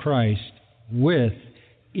Jesus Christ with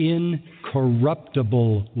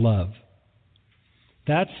incorruptible love.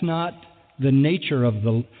 That's not the nature of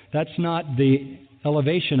that's not the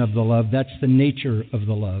elevation of the love, that's the nature of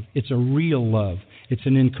the love. It's a real love. It's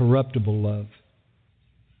an incorruptible love.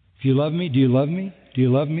 If you love me, do you love me? Do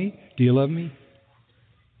you love me? Do you love me?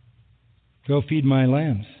 Go feed my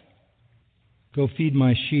lambs. Go feed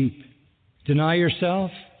my sheep. Deny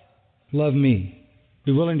yourself. Love me.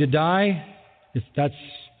 Be willing to die, if that's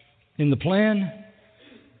in the plan,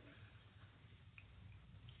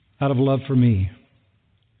 out of love for me.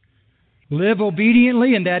 Live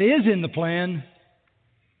obediently, and that is in the plan,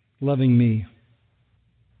 loving me.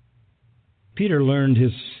 Peter learned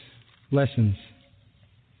his lessons.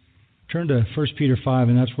 Turn to 1 Peter 5,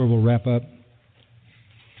 and that's where we'll wrap up.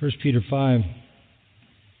 1 Peter 5.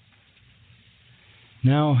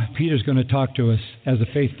 Now, Peter's going to talk to us as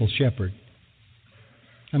a faithful shepherd.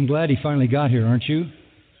 I'm glad he finally got here, aren't you?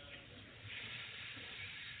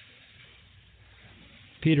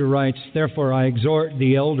 Peter writes, therefore I exhort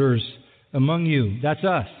the elders among you, that's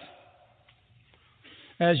us,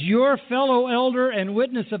 as your fellow elder and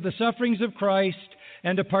witness of the sufferings of Christ,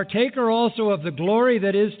 and a partaker also of the glory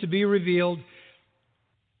that is to be revealed,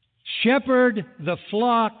 shepherd the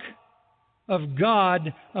flock of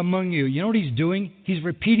God among you. You know what he's doing? He's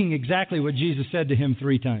repeating exactly what Jesus said to him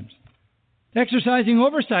 3 times. Exercising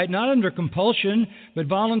oversight, not under compulsion, but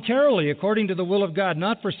voluntarily, according to the will of God,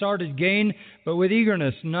 not for sordid gain, but with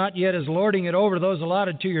eagerness, not yet as lording it over those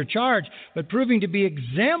allotted to your charge, but proving to be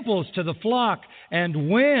examples to the flock. And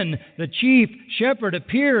when the chief shepherd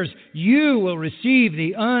appears, you will receive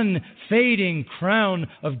the unfading crown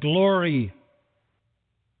of glory.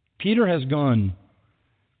 Peter has gone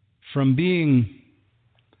from being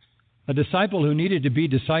a disciple who needed to be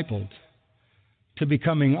discipled to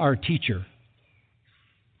becoming our teacher,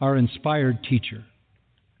 our inspired teacher,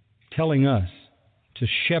 telling us to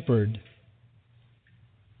shepherd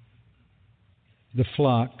the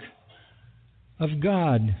flock of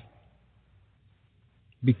God.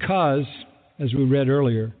 Because, as we read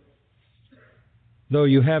earlier, though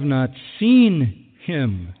you have not seen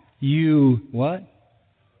Him, you, what?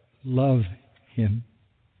 Love Him.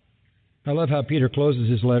 I love how Peter closes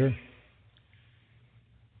his letter.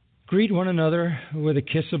 Greet one another with a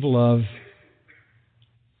kiss of love.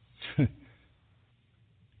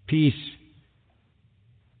 Peace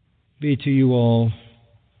be to you all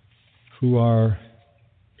who are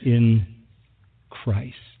in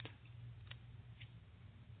Christ.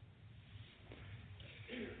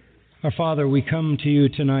 Our Father, we come to you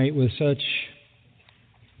tonight with such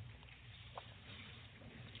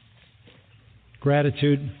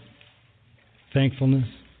gratitude, thankfulness.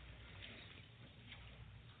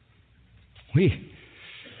 We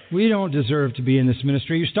don't deserve to be in this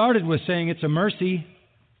ministry. You started with saying it's a mercy.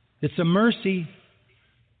 It's a mercy.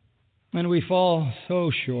 And we fall so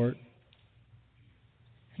short.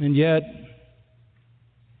 And yet,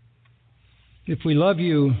 if we love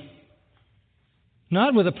you,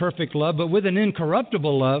 not with a perfect love, but with an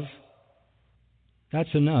incorruptible love, that's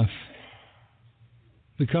enough.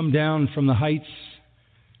 We come down from the heights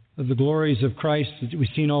of the glories of Christ that we've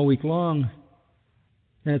seen all week long,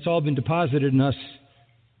 and it's all been deposited in us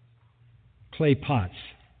clay pots.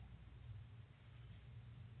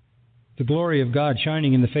 The glory of God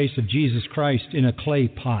shining in the face of Jesus Christ in a clay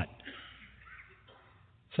pot.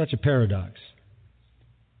 Such a paradox.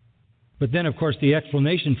 But then, of course, the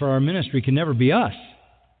explanation for our ministry can never be us.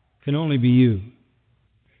 It can only be you.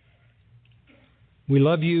 We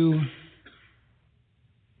love you.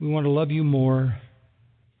 We want to love you more.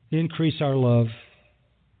 Increase our love.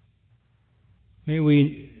 May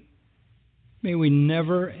we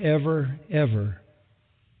never, ever, ever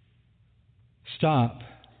stop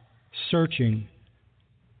searching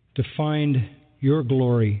to find your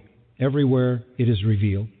glory everywhere it is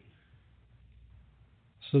revealed,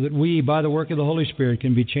 so that we, by the work of the Holy Spirit,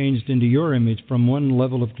 can be changed into your image from one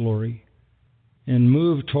level of glory and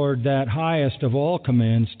move toward that highest of all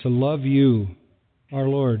commands, to love you, our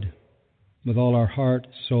Lord, with all our heart,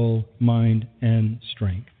 soul, mind, and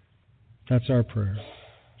strength. That's our prayer.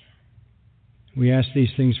 We ask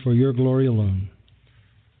these things for your glory alone.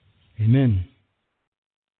 Amen.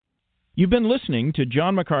 You've been listening to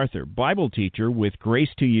John MacArthur, Bible teacher with Grace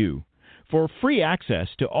to You. For free access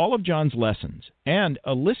to all of John's lessons and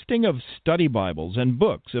a listing of study Bibles and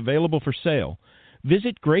books available for sale,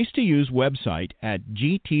 visit Grace to You's website at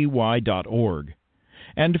gty.org.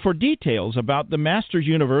 And for details about the Masters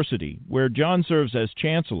University, where John serves as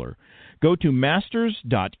chancellor, go to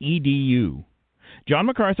masters.edu. John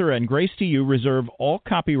MacArthur and Grace to You reserve all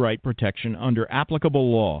copyright protection under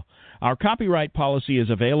applicable law. Our copyright policy is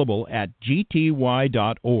available at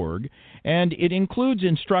gty.org, and it includes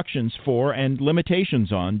instructions for and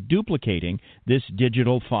limitations on duplicating this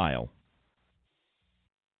digital file.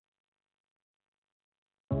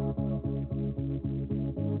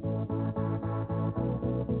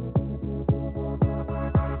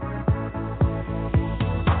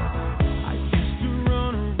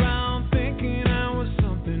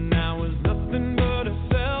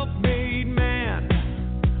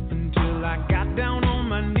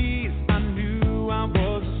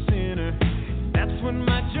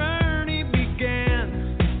 My journey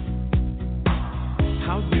began.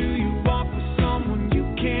 How do you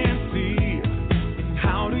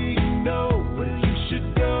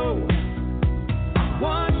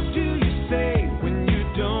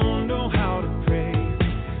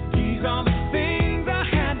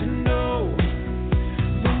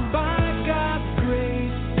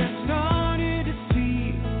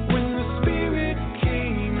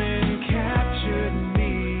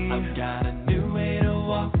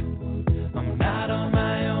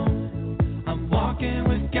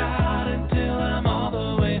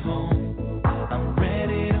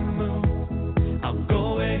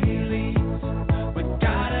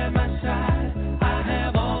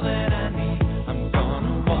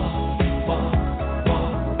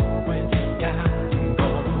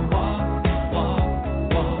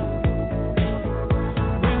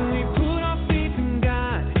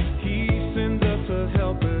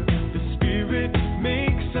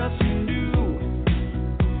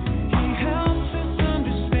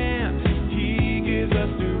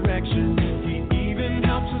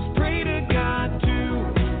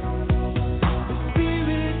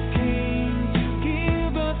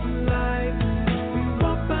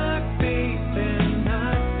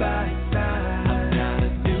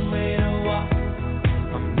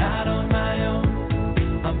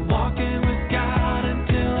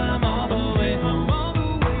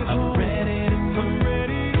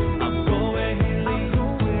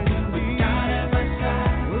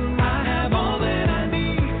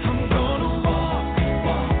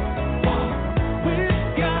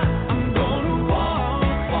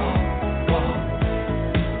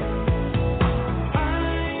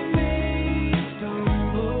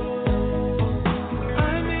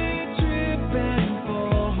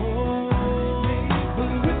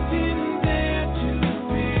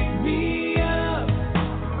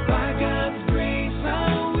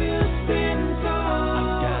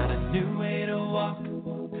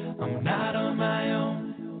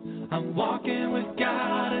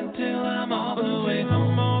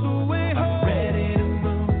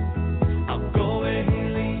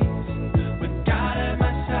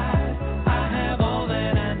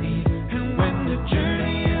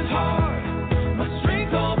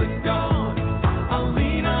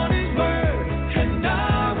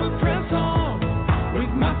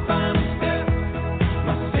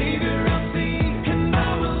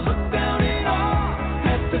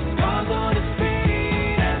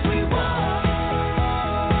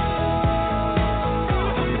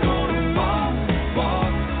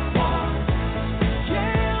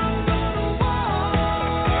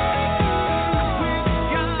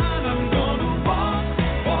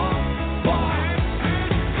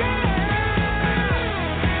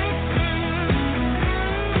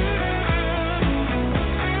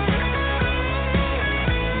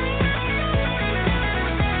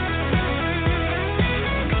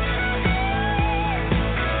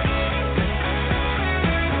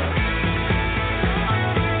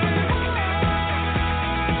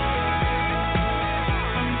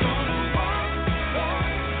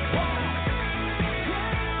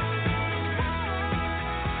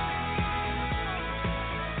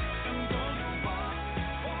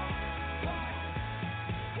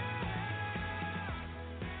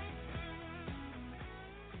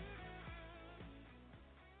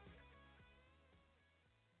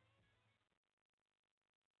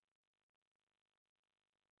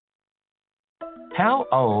How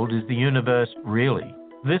old is the universe really?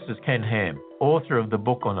 This is Ken Ham, author of the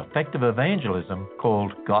book on effective evangelism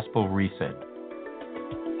called Gospel Reset.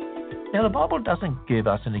 Now, the Bible doesn't give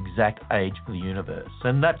us an exact age for the universe,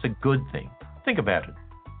 and that's a good thing. Think about it.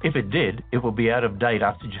 If it did, it will be out of date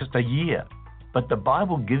after just a year. But the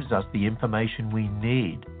Bible gives us the information we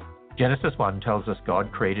need. Genesis 1 tells us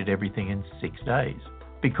God created everything in 6 days.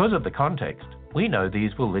 Because of the context, we know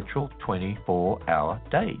these were literal 24-hour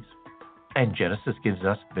days. And Genesis gives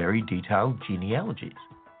us very detailed genealogies.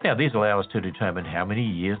 Now, these allow us to determine how many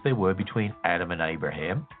years there were between Adam and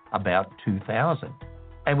Abraham, about 2,000.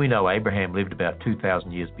 And we know Abraham lived about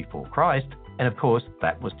 2,000 years before Christ, and of course,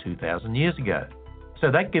 that was 2,000 years ago.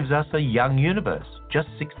 So that gives us a young universe, just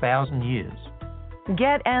 6,000 years.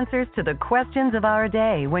 Get answers to the questions of our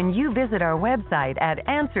day when you visit our website at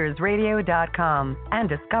AnswersRadio.com, and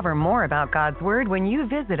discover more about God's Word when you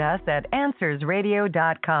visit us at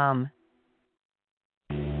AnswersRadio.com.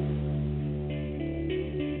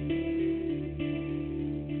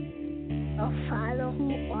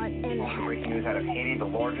 Breaking news out of Haiti, the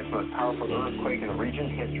largest, most powerful earthquake in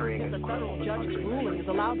recent history. The federal judge's ruling is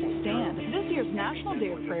allowed to stand. This year's National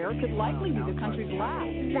Day of Prayer could likely be the country's last.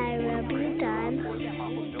 Thy will be done on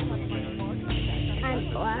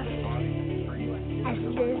earth as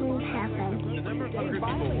it is in heaven. The number of hungry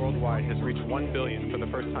people worldwide has reached 1 billion for the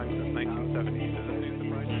first time since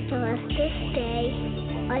 1970. Give us this day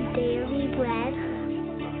our daily bread,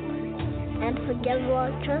 and forgive our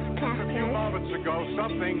trespasses. A few moments ago,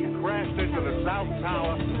 something crashed into the South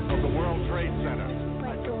Tower of the World Trade Center.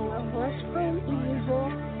 But deliver us from evil,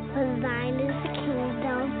 for thine is the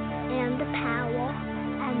kingdom, and the power,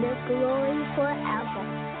 and the glory forever.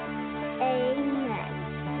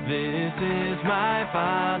 Amen. This is my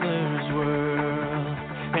Father's world,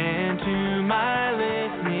 and to my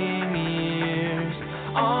listening ears,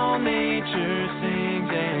 all nature sings,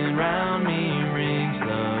 and round me rings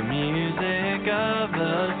the music of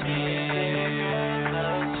the spheres.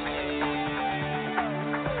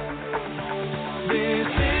 This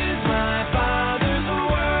is my Father's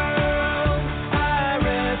world. I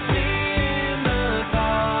rest in the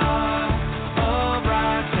thought of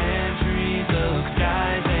rocks and trees, of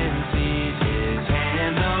skies and seas. His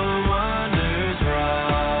hand the wonders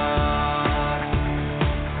wrought.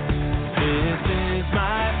 This is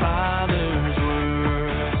my Father's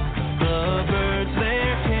world. The birds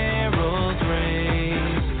their carols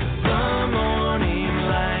raise. The morning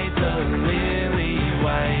light, the lily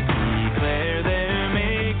white, declare their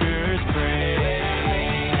Maker's praise.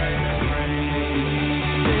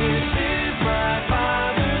 This is my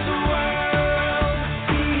Father's world.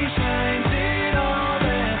 He shines in all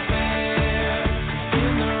that's fair.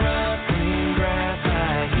 In the rough green grass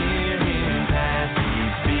I hear him pass. He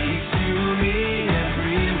speaks to me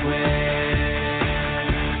everywhere.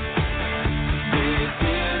 This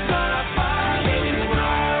is my Father's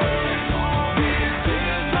world. This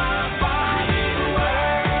is my Father's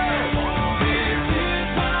world. This is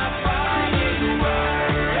my Father's world.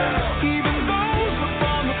 Even those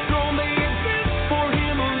upon the throne, they exist for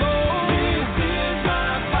him alone. This is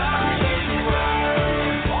my Father's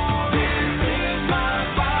world. This is my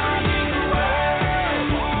Father's world.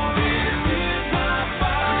 This is my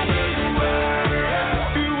Father's world.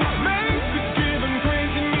 It was made to give him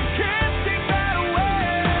praise, and you can't take that away.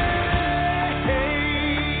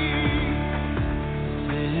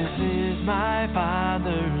 This is my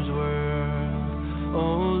Father's world.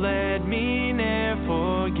 Oh, let me ne'er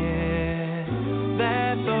forget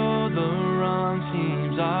that though the wrong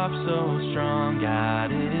seems off so strong,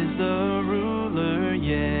 God is the ruler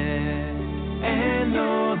yet. And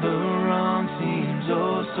though the wrong seems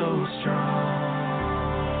oh so strong,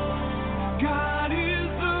 God is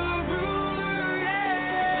the ruler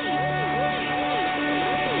yet.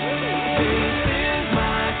 This is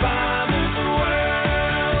my Father's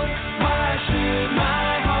world. Why should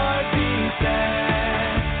my heart be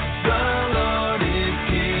sad? The Lord is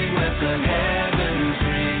King, let the heavens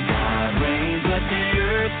ring. God reigns, let the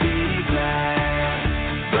earth be glad.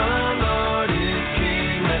 The Lord is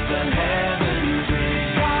King, let the heavens ring.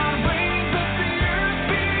 God reigns, let the earth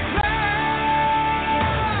be glad.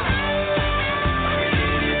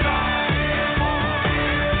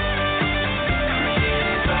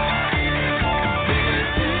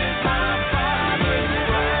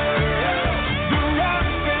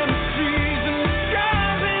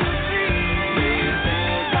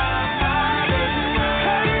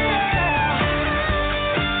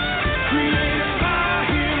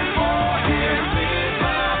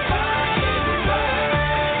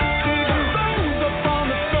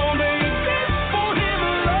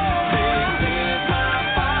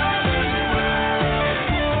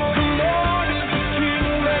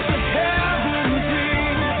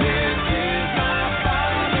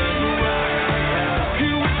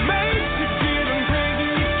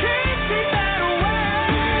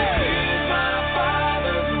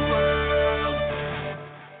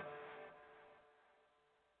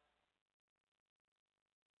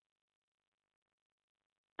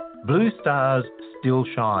 Blue stars still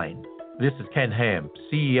shine. This is Ken Ham,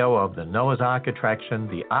 CEO of the Noah's Ark attraction,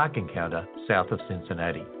 the Ark Encounter, south of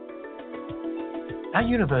Cincinnati. Our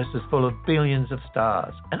universe is full of billions of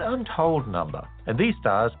stars, an untold number. And these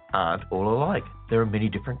stars aren't all alike. There are many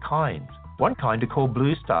different kinds. One kind are called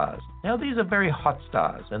blue stars. Now, these are very hot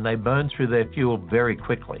stars, and they burn through their fuel very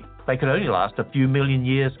quickly. They could only last a few million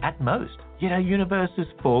years at most. Yet our universe is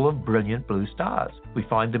full of brilliant blue stars. We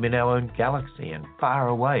find them in our own galaxy and far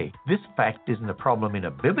away. This fact isn't a problem in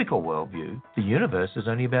a biblical worldview. The universe is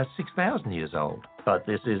only about 6,000 years old. But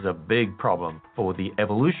this is a big problem for the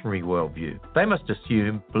evolutionary worldview. They must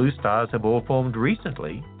assume blue stars have all formed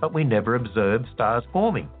recently, but we never observed stars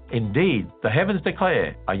forming. Indeed, the heavens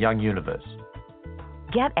declare a young universe.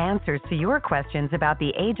 Get answers to your questions about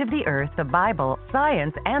the age of the earth, the Bible,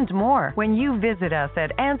 science, and more when you visit us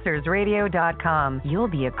at AnswersRadio.com. You'll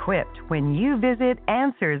be equipped when you visit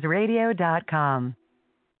AnswersRadio.com.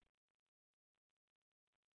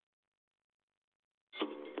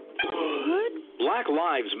 Black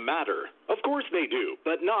Lives Matter. Of course they do,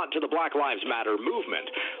 but not to the Black Lives Matter movement.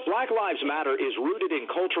 Black Lives Matter is rooted in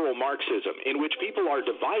cultural Marxism, in which people are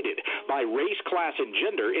divided by race, class, and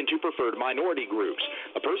gender into preferred minority groups.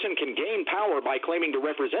 A person can gain power by claiming to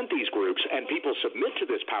represent these groups, and people submit to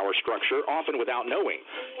this power structure, often without knowing.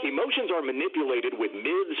 Emotions are manipulated with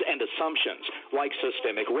myths and assumptions, like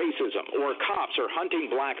systemic racism, or cops are hunting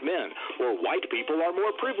black men, or white people are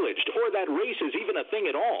more privileged, or that race is even a thing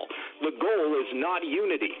at all. The goal is not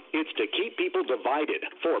unity. It's to keep people divided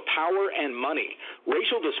for power and money.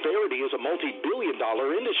 Racial disparity is a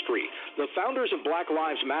multi-billion-dollar industry. The founders of Black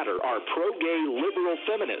Lives Matter are pro-gay liberal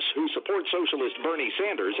feminists who support socialist Bernie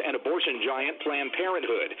Sanders and abortion giant Planned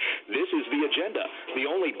Parenthood. This is the agenda. The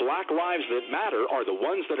only black lives that matter are the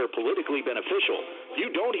ones that are politically beneficial.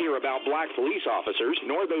 You don't hear about black police officers,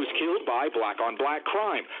 nor those killed by black-on-black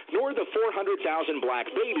crime, nor the 400,000 black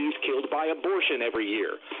babies killed by abortion every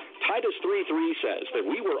year. Titus 3:3 says that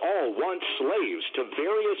we were all once slaves to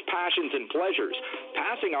various passions and pleasures,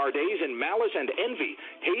 passing our days in malice and envy,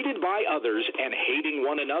 hated by others and hating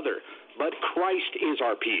one another. But Christ is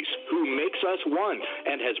our peace, who makes us one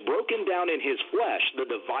and has broken down in his flesh the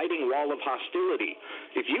dividing wall of hostility.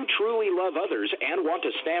 If you truly love others and want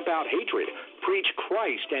to stamp out hatred, preach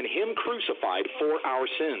Christ and him crucified for our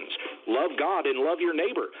sins. Love God and love your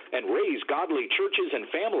neighbor, and raise godly churches and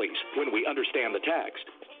families when we understand the text.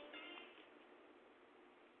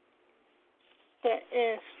 That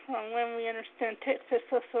is from When We Understand Texas,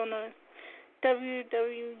 also known as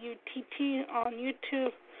WWUTT on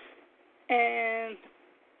YouTube. And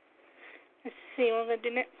let's see, what I'm going to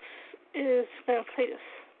do next is going to play this.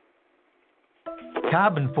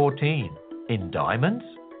 Carbon-14 in diamonds?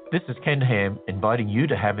 This is Ken Ham inviting you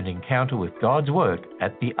to have an encounter with God's Word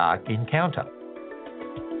at the Ark Encounter.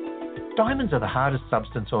 Diamonds are the hardest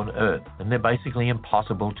substance on Earth, and they're basically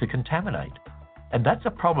impossible to contaminate. And that's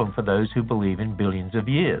a problem for those who believe in billions of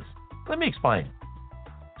years. Let me explain.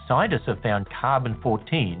 Scientists have found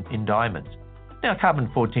carbon-14 in diamonds. Now,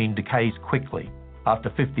 carbon-14 decays quickly. After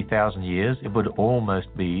 50,000 years, it would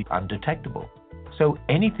almost be undetectable. So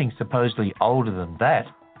anything supposedly older than that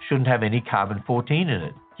shouldn't have any carbon-14 in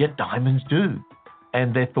it. Yet diamonds do.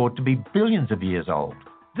 And they're thought to be billions of years old.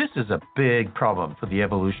 This is a big problem for the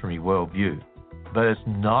evolutionary worldview. But it's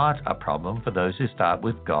not a problem for those who start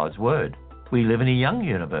with God's Word. We live in a young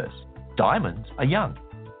universe. Diamonds are young.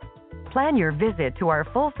 Plan your visit to our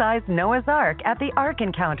full-size Noah's Ark at the Ark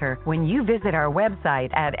Encounter when you visit our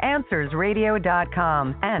website at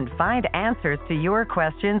AnswersRadio.com and find answers to your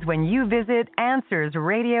questions when you visit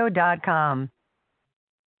AnswersRadio.com.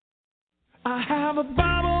 I have a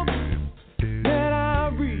Bible that I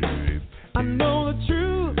read. I know the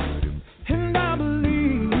truth and I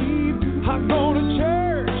believe. I go to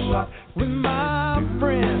church with my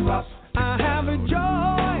friends. I have a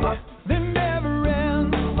joy that never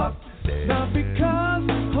ends. Not because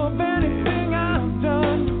of anything I've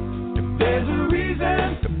done. If there's a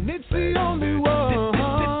reason, it's the only one.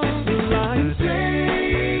 I'm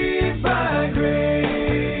saved by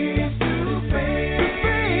grace through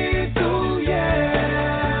faith, oh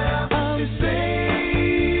yeah.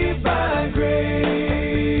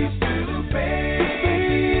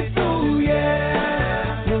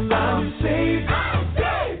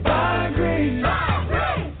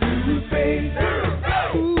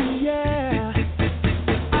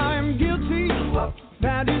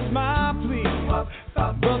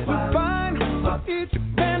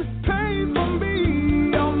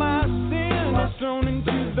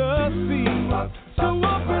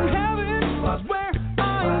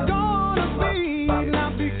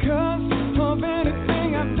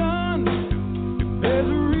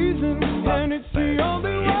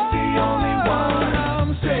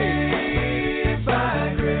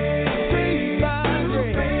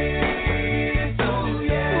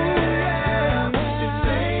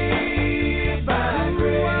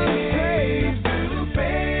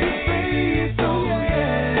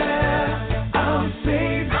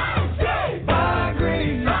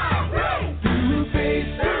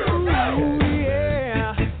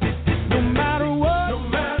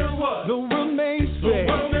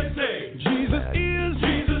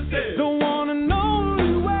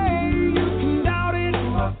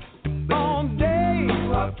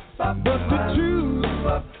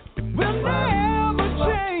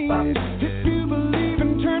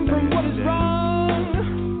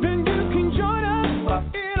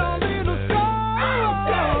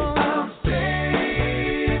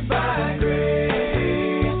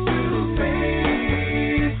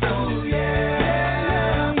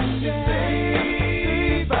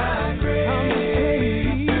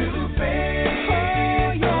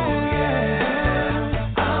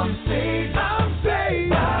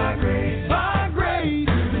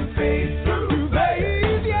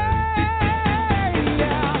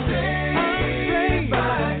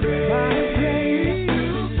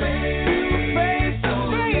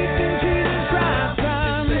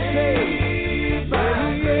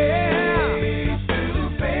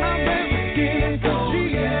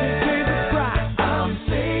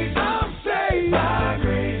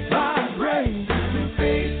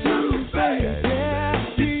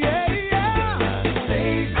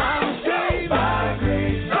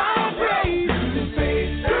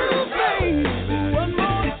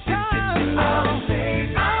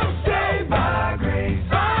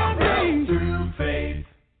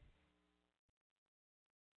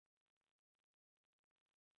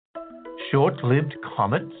 Short-lived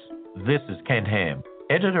comets? This is Ken Ham,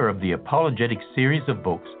 editor of the apologetic series of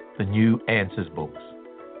books, the New Answers books.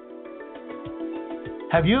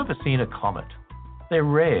 Have you ever seen a comet? They're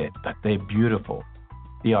rare, but they're beautiful.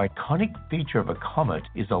 The iconic feature of a comet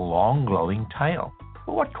is a long glowing tail.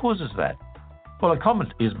 Well, what causes that? Well, a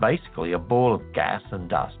comet is basically a ball of gas and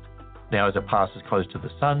dust. Now, as it passes close to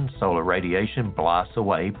the sun, solar radiation blasts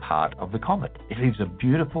away part of the comet. It leaves a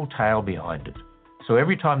beautiful tail behind it. So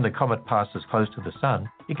every time the comet passes close to the sun,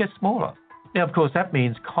 it gets smaller. Now, of course, that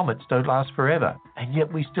means comets don't last forever, and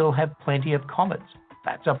yet we still have plenty of comets.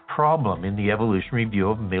 That's a problem in the evolutionary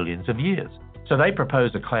view of millions of years. So they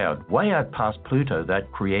propose a cloud way out past Pluto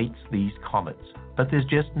that creates these comets, but there's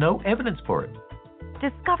just no evidence for it.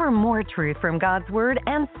 Discover more truth from God's Word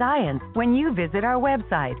and science when you visit our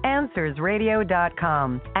website,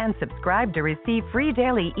 AnswersRadio.com, and subscribe to receive free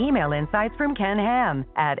daily email insights from Ken Ham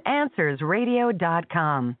at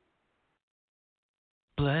AnswersRadio.com.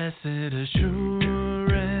 Blessed assurance,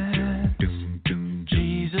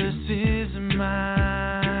 Jesus is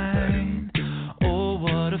mine. Oh,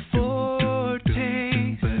 what a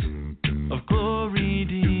foretaste of glory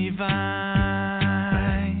divine.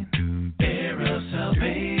 Heir of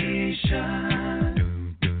salvation,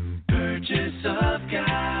 purchase of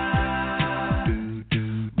God,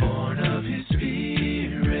 born of His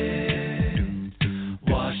Spirit,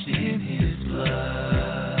 washed in His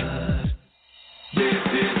blood. This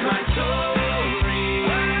is my story.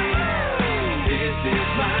 This is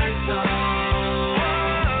my song.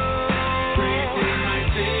 Praising my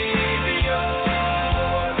Savior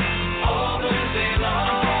all the day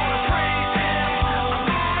long. Praise Him.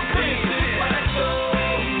 This is my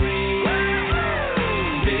story.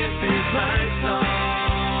 This is my song.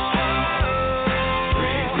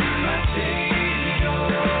 Praising my Savior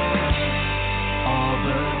all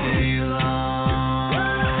the day long.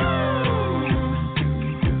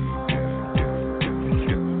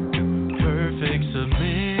 Perfect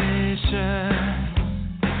submission,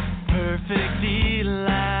 perfect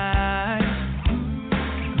delight,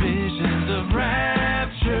 visions of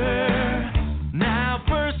rapture now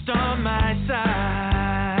burst on my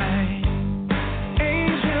sight.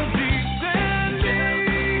 Angels descending,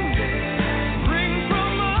 ring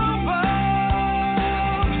from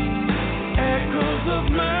above, echoes of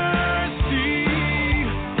mercy,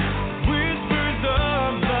 whispers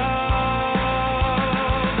of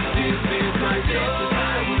love. This is my story.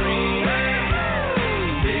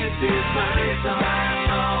 This is my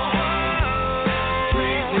song.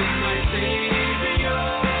 Praising my Savior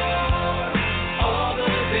all the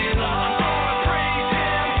day long. Praise Him.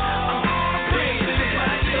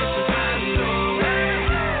 This is my story.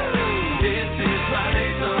 This is my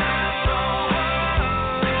song.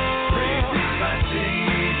 Praising my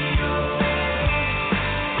Savior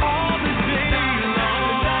all the day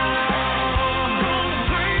long.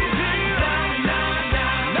 Praise Him. Never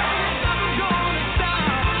gonna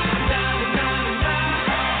stop.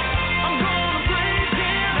 I'm gonna praise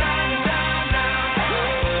Him.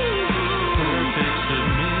 Perfect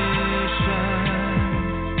submission,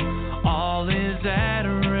 all is at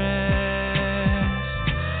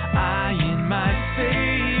rest. I in my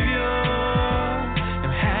Savior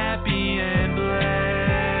am happy and blessed.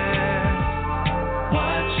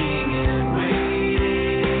 Watching and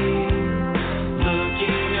waiting,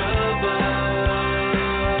 looking above,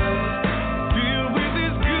 filled with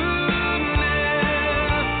His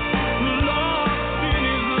goodness, lost in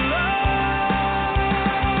His love.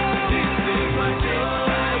 This is my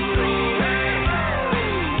story.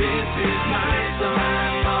 This is my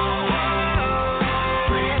song.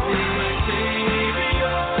 Praising my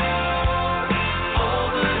Savior all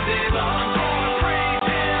the day long. Praise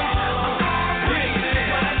Him. This is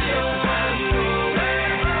my story.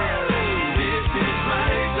 This is my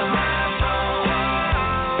song.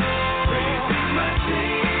 Praising my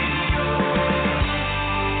Savior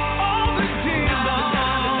all the day long.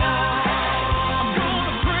 I'm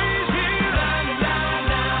gonna praise Him. I ain't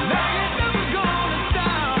never gonna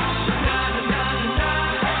stop.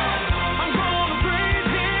 I'm gonna praise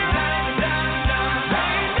Him. I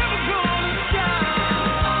ain't never gonna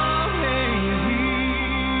stop.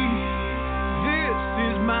 This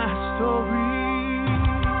is my story.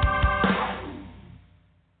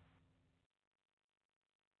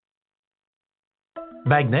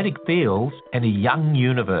 Magnetic fields and a young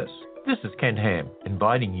universe. This is Ken Ham,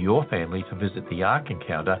 inviting your family to visit the Ark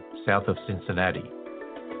Encounter south of Cincinnati.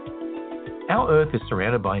 Our Earth is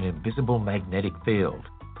surrounded by an invisible magnetic field.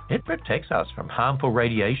 It protects us from harmful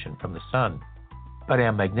radiation from the sun. But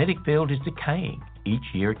our magnetic field is decaying. Each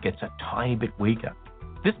year it gets a tiny bit weaker.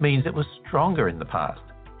 This means it was stronger in the past.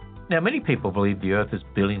 Now, many people believe the Earth is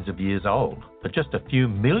billions of years old, but just a few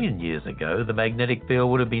million years ago, the magnetic field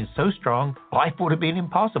would have been so strong, life would have been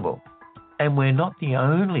impossible. And we're not the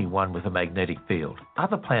only one with a magnetic field.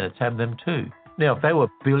 Other planets have them too. Now, if they were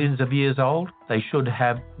billions of years old, they should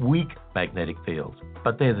have weak magnetic fields.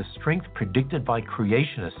 But they're the strength predicted by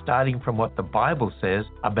creationists, starting from what the Bible says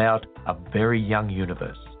about a very young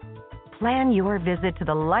universe. Plan your visit to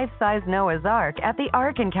the life-size Noah's Ark at the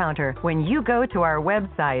Ark Encounter when you go to our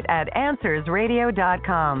website at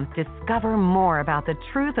AnswersRadio.com. Discover more about the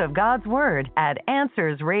truth of God's Word at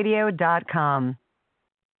AnswersRadio.com.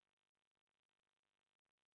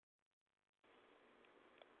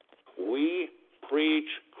 We preach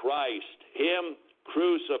Christ, Him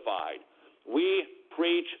crucified. We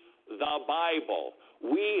preach the Bible.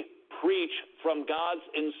 We preach from God's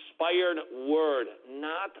inspired Word,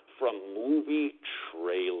 not from movie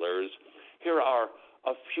trailers. Here are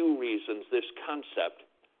a few reasons this concept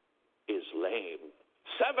is lame.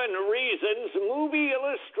 7 reasons movie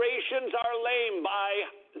illustrations are lame by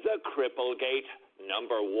the Cripplegate.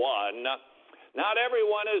 Number 1, not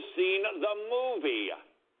everyone has seen the movie.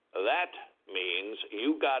 That means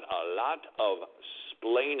you got a lot of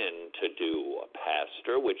splaining to do,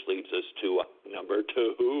 Pastor, which leads us to number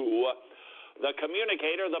 2. The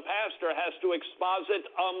communicator, the pastor, has to exposit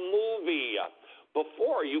a movie.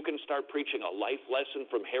 Before you can start preaching a life lesson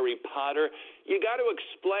from Harry Potter, you got to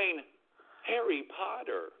explain Harry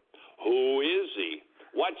Potter. Who is he?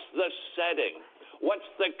 What's the setting? What's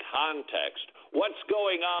the context? What's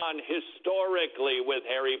going on historically with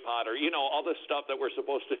Harry Potter? You know, all the stuff that we're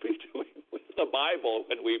supposed to be doing with the Bible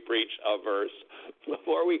when we preach a verse.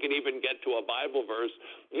 Before we can even get to a Bible verse,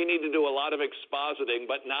 you need to do a lot of expositing,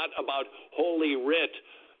 but not about Holy Writ,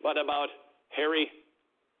 but about Harry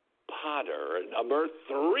Potter. Number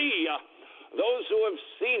 3, those who have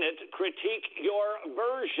seen it critique your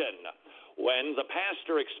version. When the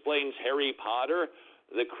pastor explains Harry Potter,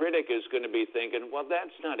 the critic is going to be thinking, well,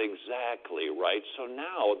 that's not exactly right. So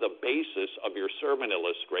now the basis of your sermon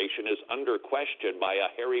illustration is under question by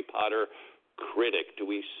a Harry Potter critic. Do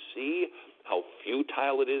we see how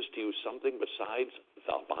futile it is to use something besides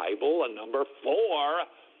the Bible? And number 4,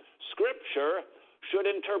 Scripture should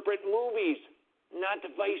interpret movies, not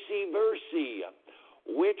vice versa.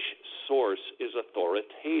 Which source is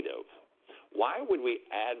authoritative? Why would we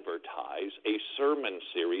advertise a sermon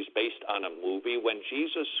series based on a movie when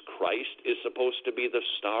Jesus Christ is supposed to be the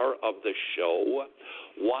star of the show?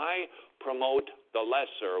 Why promote the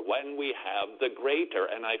lesser when we have the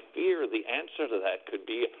greater? And I fear the answer to that could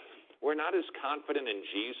be we're not as confident in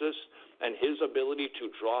Jesus and his ability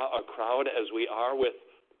to draw a crowd as we are with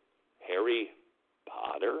Harry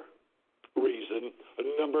Potter. Reason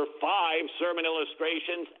number 5, sermon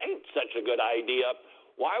illustrations ain't such a good idea.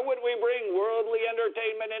 Why would we bring worldly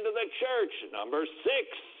entertainment into the church? Number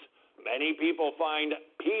 6, many people find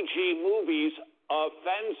PG movies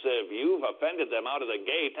offensive. You've offended them out of the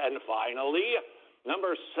gate. And finally,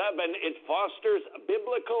 number 7, it fosters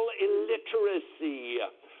biblical illiteracy.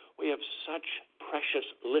 We have such precious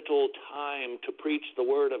little time to preach the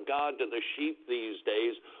word of God to the sheep these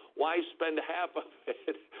days. Why spend half of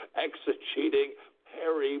it exegeting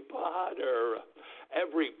Harry Potter?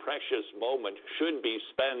 Every precious moment should be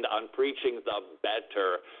spent on preaching the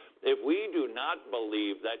better. If we do not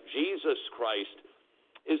believe that Jesus Christ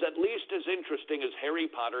is at least as interesting as Harry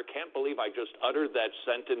Potter, can't believe I just uttered that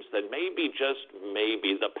sentence, then maybe, just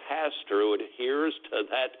maybe, the pastor who adheres to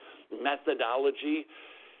that methodology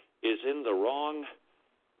is in the wrong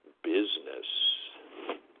business.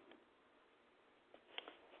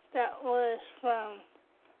 That was from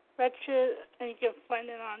Wretched, and you can find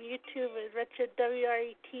it on YouTube at Wretched,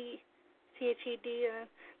 WRETCHED, and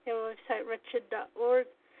they have a website, wretched.org,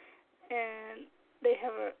 and they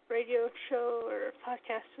have a radio show or a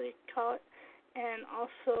podcast, we call it, and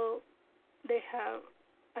also they have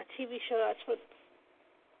a TV show. That's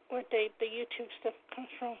what the YouTube stuff comes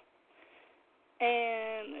from.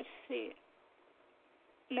 And let's see.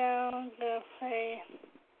 Now I'm going to play,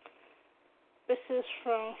 this is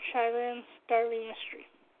from Shiloh Starving Mystery.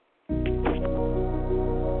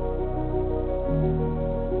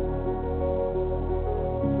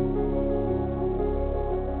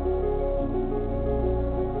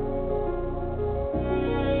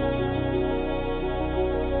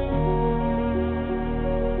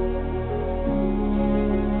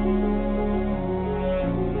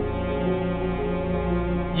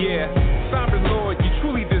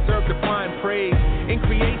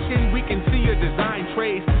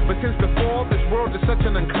 Since the fall, this world is such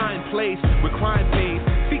an unkind place, with crime pays,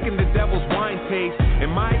 seeking the devil's wine taste.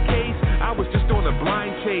 In my case, I was just on a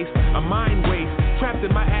blind chase, a mind waste, trapped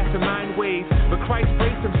in my asinine ways. But Christ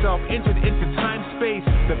braced himself, entered into time-space.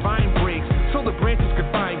 The vine breaks, so the branches could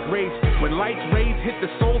find grace. When light's rays hit the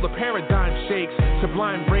soul, the paradigm shakes.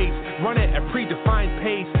 Sublime race, run at a predefined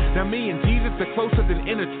pace. Now me and Jesus are closer than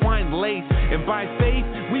intertwined lace. And by faith,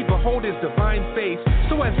 we behold his divine face.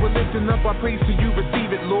 So as we're lifting up our praise to you,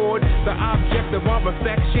 receive it, Lord. The object of our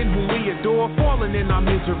affection, whom we adore, fallen in our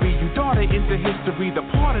misery. You daughter into history, the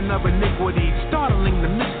pardon of iniquity, startling the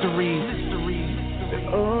mystery. The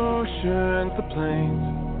oceans, the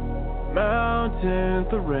plains, mountains,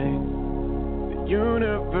 the rain, the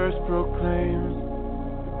universe proclaims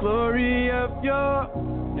the glory of your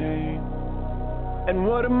name. And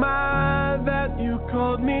what am I that you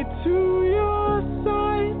called me to your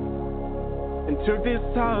side and took this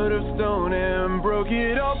heart of stone and broke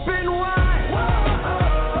it open wide? Whoa.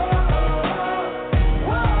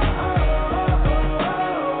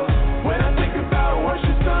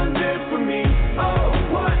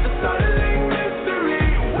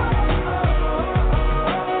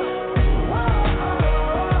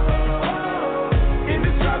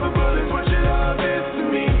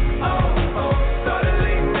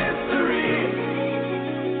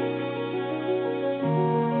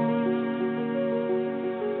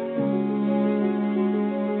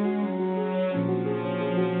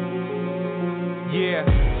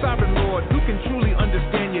 Sovereign Lord, who can truly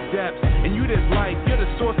understand your depths? And you that's life, you're the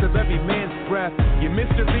source of every man's breath. Your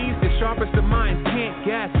mysteries, the sharpest of minds can't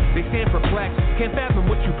guess. They stand perplexed, can't fathom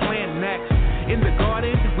what you plan next. In the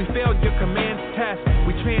garden, we failed your command's test.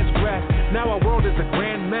 We transgressed, now our world is a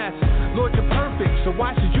grand mess. Lord, you're perfect, so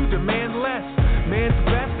why should you demand less? Man's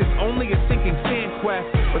best is only a sinking sand quest.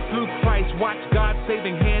 But through Christ, watch God's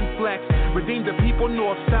saving hand flex. Redeem the people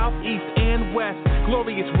north, south, east, and west.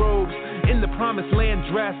 Glorious robes in the promised land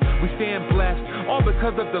dressed. We stand blessed, all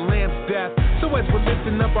because of the Lamb's death. So as we're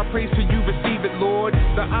lifting up our praise to you, receive it, Lord.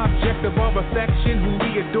 The object of our affection, whom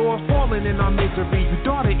we adore, fallen in our misery. You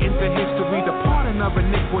daughter into history, the pardon of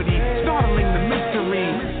iniquity, startling the mystery.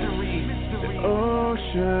 The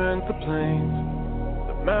oceans, the plains,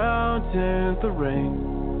 the mountains, the rain,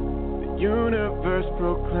 the universe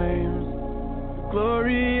proclaims the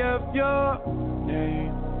glory of your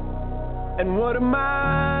name. And what am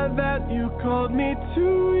I that you called me to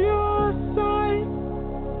your side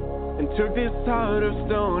and took this heart of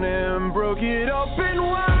stone and broke it open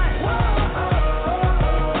wide? Whoa.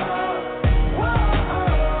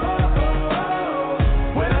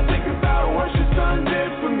 When I think about what your son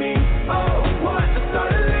did for me, oh, what a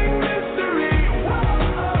startling mystery.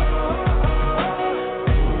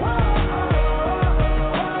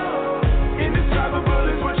 Indescribable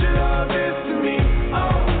is what your love is to me.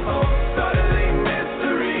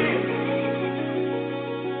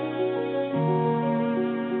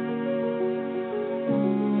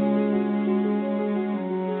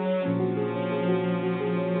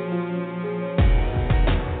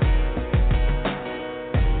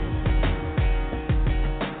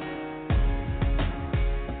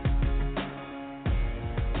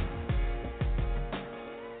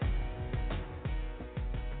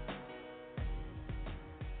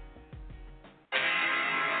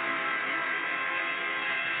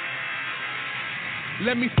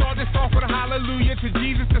 Let me start this off with a hallelujah to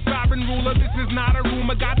Jesus, the sovereign ruler. This is not a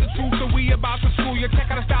rumor, got the truth, so we about to school you. Check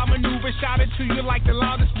out a style maneuver, shout it to you like the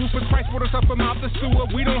loudest roofer. Christ brought us up from out the sewer.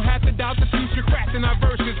 We don't have to doubt the future, crafting our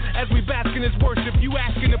verses as we bask in his worship. You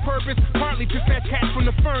asking the purpose, partly to snatch cash from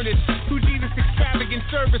the furnace. Through Jesus' extravagant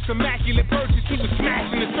service, immaculate purchase, he was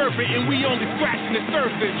smashing the serpent, and we only scratching the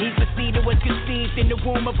surface. He's the seed that was conceived in the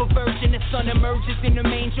womb of a virgin. The son emerges in the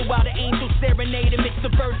manger while the angels serenade him. It's the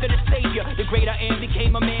birth of the Savior. The great I am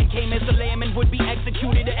became a man, came as a lamb and would be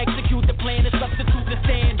executed to execute the plan to substitute the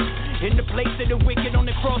stand. In the place of the wicked on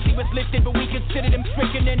the cross he was lifted, but we considered him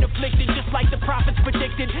stricken and afflicted, just like the prophets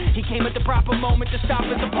predicted. He came at the proper moment to stop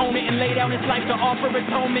his opponent and lay down his life to offer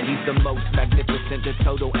atonement. He's the most magnificent, the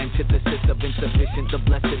total antithesis of insufficient, the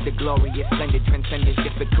blessed, the glorious, splendid, transcendent,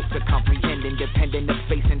 difficult to comprehend, independent of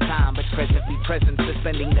space and time, but presently present,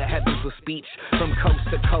 suspending the heavens with speech. From coast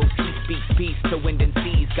to coast, he speaks peace to wind and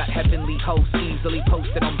seas, got heavenly hosts easily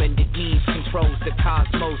posted on bended knees, controls the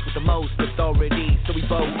cosmos with the most authority, so we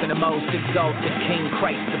boast in the most exalted King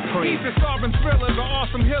Christ supreme. He's the sovereign thriller, the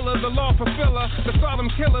awesome healer, the law fulfiller, the solemn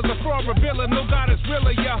killer, the fraud revealer. No God is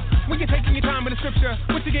realer, yeah. We can take taking your time with the scripture.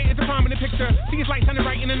 What you get is a prominent picture. See his light shining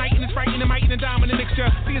bright in the night, and it's bright in the might, and the dominant mixture.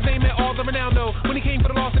 See his name at all the renown, though. When he came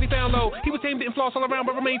for the lost and he found low, he was tamed and floss all around,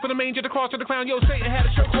 but remained for the manger, the cross, to the crown. Yo, Satan had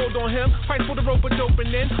a chokehold on him. Christ pulled the rope and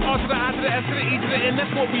open in. R to the I to the S to the E to the N.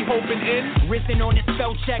 That's what we hoping in. Risen on his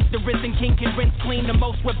spell check, the risen king can rinse clean the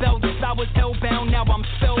most rebellious. I was hellbound, now I'm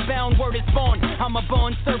spellbound. Word is born. I'm a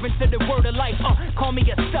born servant to the word of life. Call me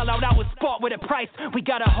a sellout, I was bought with a price. We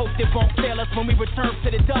gotta hope that won't fail us when we return to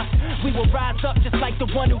the dust. We will rise up just like the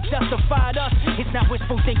one who justified us. It's not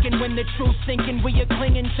wishful thinking when the truth's sinking. We are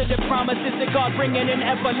clinging to the promises of God, bringing an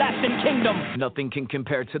everlasting kingdom. Nothing can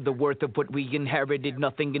compare to the worth of what we inherited.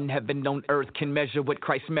 Nothing in heaven on earth can measure what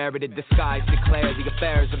Christ merited. The skies declare the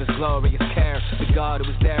affairs of his glorious care. The God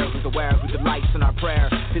who is there, who's aware, who delights in our prayer.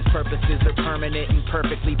 His purposes are permanent and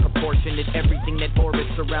perfectly proportionate. Everything that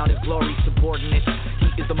orbits around his glory subordinate.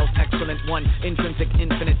 He is the most excellent one, intrinsic,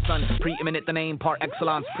 infinite son, preeminent, the name par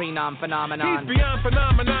excellence, prenom phenomenon. He's beyond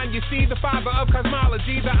phenomenon. You see, the father of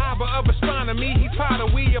cosmology, the abba of astronomy. He's potter,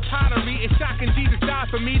 we are pottery. It's shocking Jesus died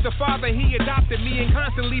for me. The father, he adopted me and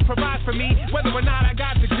constantly provides for me. Whether or not I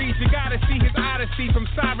got degrees, you gotta see his odyssey. From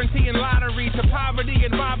sovereignty and lottery to poverty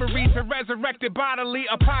and robbery to resurrected bodily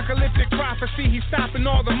apocalyptic prophecy. He's stopping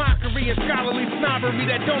all the mockery and scholarly snobbery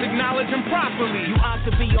that don't acknowledge him properly. You ought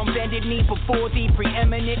to be on bended knee before the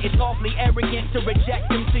preeminent. It's awfully arrogant to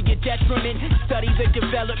reject him to your detriment. Study the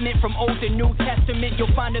development from Old to New Testament.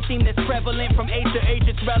 You'll find a theme that's prevalent from age to age.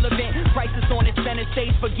 It's relevant. Christ is on his center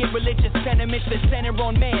stage. Forget religious sentiments that center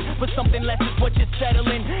on man, but something less is what you're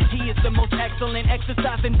settling. He is the most excellent,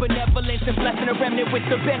 exercising benevolence and blessing a remnant with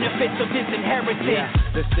the benefits of his inheritance. Yeah,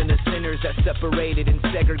 the sin of sinners that separated and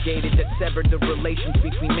segregated, that severed the relations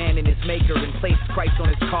between man and his maker, and placed Christ on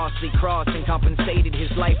his costly cross and compensated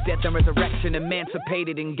his life, death, and resurrection,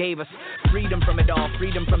 emancipated and gave us freedom from it all,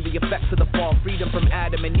 freedom from the effects of the fall, freedom from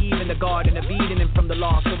Adam and Eve in the Garden of Eden, and from the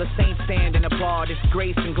law. So the saints stand and applaud his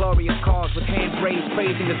grace and glorious cause, with hands raised,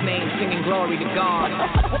 praising his name, singing glory to God.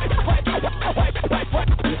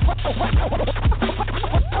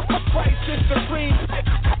 Christ is supreme.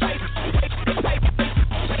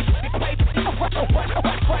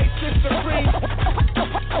 Christ is supreme.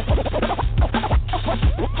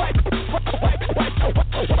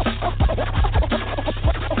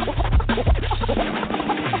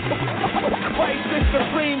 Christ is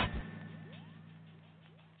supreme.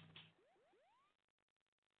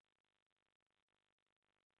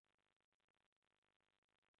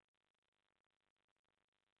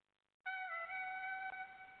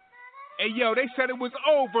 Hey, yo, they said it was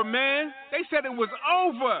over, man. They said it was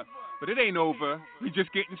over. But it ain't over. We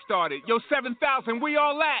just getting started. Yo, 7,000, we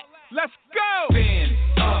all at. Let's go. Stand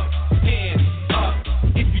up, hands up.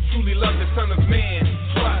 If you truly love the Son of Man,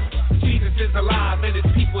 trust Jesus is alive, and his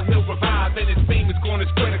people he'll revive, and his fame is going to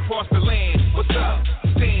spread across the land. What's up?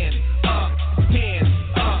 Stand up, hands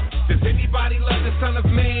up. Does anybody love the Son of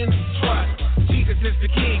Man? Trust Jesus is the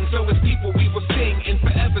King, so his people we will sing and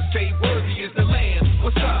forever say, worthy is the Lamb.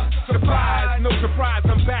 What's up? Surprise, no surprise,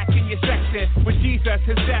 I'm back in your section with Jesus,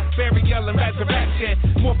 his death, burial, and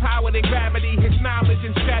resurrection. More power than gravity, his knowledge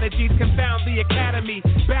and strategies confound the academy.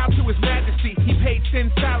 Bow to his majesty, he paid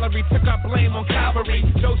sin's salary, took up blame on Calvary.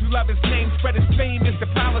 Those who love his name spread his fame is the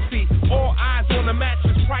policy. All eyes on the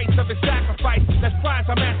matchless price of his sacrifice. Let's prize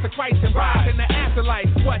our master Christ and rise in the afterlife.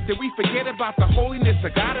 What, did we forget about the holiness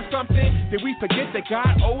of God or something? Did we forget that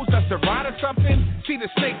God owes us a ride or something? See the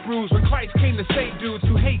snake bruise when Christ came to save dudes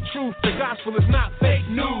who hate truth. The gospel is not fake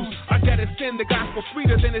news. Our debt is sin, the gospel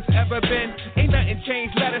sweeter than it's ever been. Ain't nothing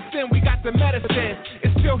changed, let us in, we got the medicine.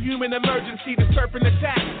 It's still human emergency, the serpent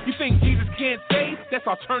attack. You think Jesus can't save? That's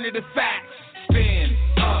alternative facts. Stand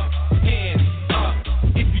up, hands up.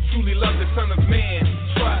 If you truly love the Son of Man,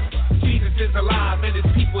 trust Jesus is alive, and his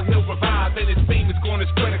people he'll revive, and his fame is going to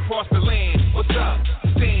spread across the land. What's up?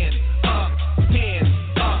 Stand up, hands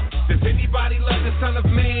up. Does anybody love the Son of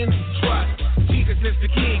Man? Trust Jesus is the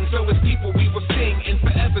King, so his people we will sing and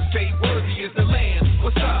forever say, worthy is the Lamb.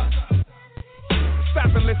 What's up?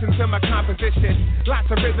 Stop and listen to my composition. Lots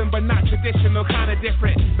of rhythm, but not traditional, kinda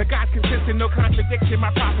different. The God's consistent, no contradiction,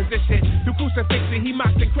 my proposition. Through crucifixion, he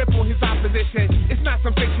mocked and crippled his opposition. It's not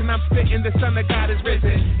some fiction I'm spitting, the Son of God is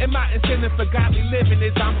risen. And my incentive for godly living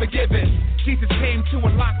is I'm forgiven. Jesus came to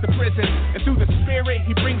unlock the prison, and through the Spirit,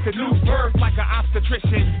 he brings a new birth like an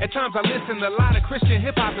obstetrician. At times I listen, a lot of Christian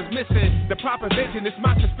hip-hop is missing. The proper vision is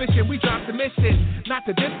my suspicion, we dropped the mission. Not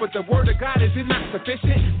to this, but the word of God, is it not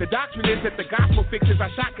sufficient? The doctrine is that the gospel fixes our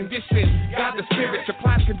shot condition. God the Spirit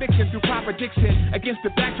supplies conviction through proper diction. Against the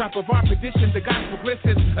backdrop of our tradition, the gospel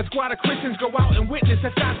glistens. A squad of Christians go out and witness,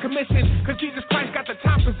 that's God's commission. Cause Jesus Christ got the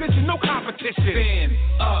top position, no competition. Stand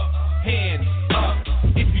up, hands up.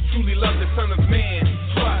 If you truly love the Son of Man,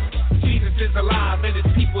 trust Jesus is alive and his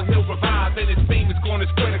people he'll revive, and his fame is going to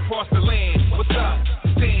spread across the land. What's up?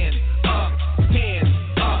 Stand up, hands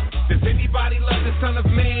up. Does anybody love the Son of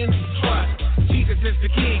Man? Trust Jesus is the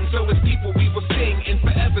King, so his people we will sing and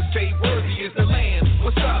forever say, worthy is the Lamb.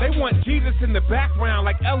 What's up? They want Jesus in the background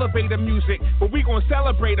like elevator music, but we gon'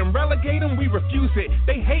 celebrate him, relegate him, we refuse it.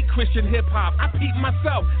 They hate Christian hip-hop, I peep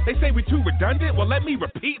myself. They say we too redundant, well let me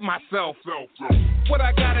repeat myself. What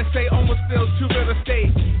I gotta say almost feels too real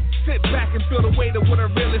estate. Sit back and feel the weight of what a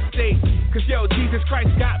real estate. Cause yo, Jesus Christ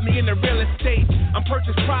got me in the real estate. I'm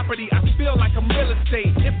purchased property, I feel like I'm real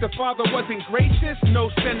estate. If the Father wasn't gracious, no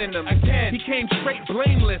sin in him. Again, he came straight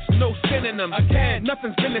blameless, no sin in him. Again,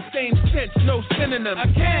 nothing's been the same since, no sin in him.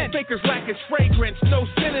 Again, fakers lack his fragrance, no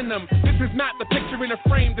sin in them. This is not the picture in a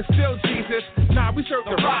frame to still Jesus. Nah, we serve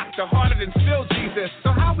the rock, the harder than still Jesus.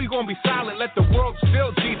 So how we gonna be silent, let the world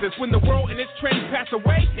still Jesus? When the world and its trends pass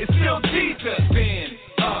away, it's still Jesus. Stand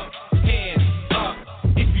up, hands up.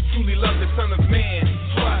 If you truly love the Son of Man,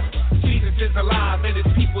 trust Jesus is alive and his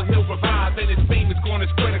people he'll revive, and his fame is gonna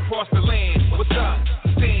spread across the land. What's up?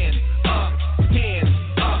 Stand up, hands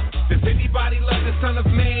up. Does anybody love the Son of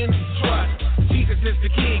Man? Trust Jesus is the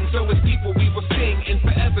King, so his people we will sing and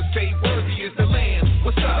forever say, worthy is the Lamb.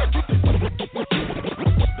 What's up?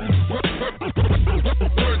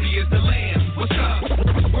 Worthy is the Lamb. What's up?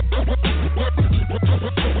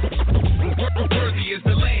 Worthy is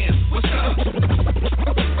the Lamb. What's up?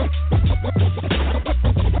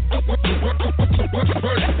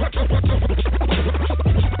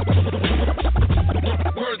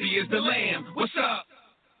 Worthy is the Lamb. What's up?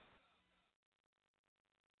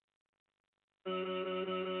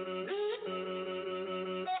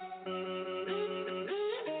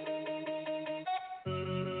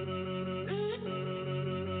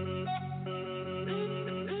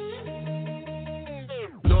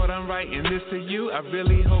 I'm writing this to you, I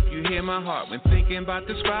really hope you hear my heart. When thinking about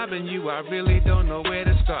describing you, I really don't know where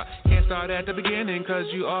to start. Can't start at the beginning, cause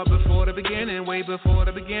you are before the beginning, way before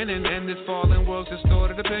the beginning. And this fallen world's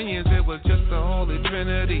distorted opinions, it was just the Holy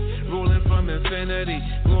Trinity, ruling from infinity.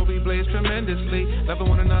 Glory blazed tremendously, loving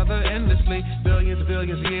one another endlessly. Billions and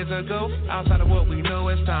billions of years ago, outside of what we know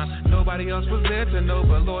as time. Nobody else was there to know,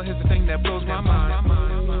 but Lord, here's the thing that blows my mind.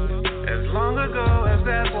 As long ago as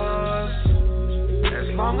that was,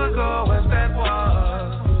 as long ago as that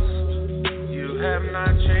was, you have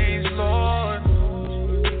not changed, Lord.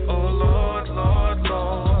 Oh Lord, Lord,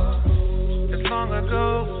 Lord. As long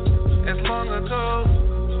ago, as long ago,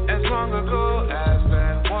 as long ago as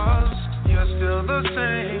that was, you're still the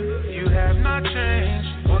same. You have not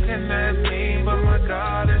changed. What can that mean? But my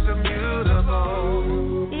God is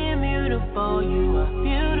immutable. Immutable, you are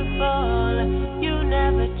beautiful. You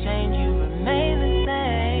never change, you remain the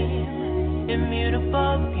same.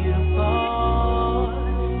 Immutable, beautiful.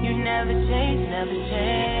 You never change, never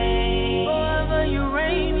change. Forever you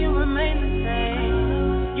reign, you remain the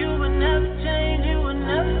same. You will never change, you will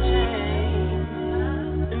never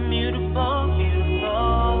change. Immutable,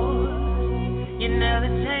 beautiful. You never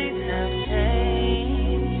change, never change.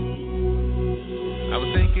 I was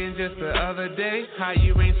thinking just the other day how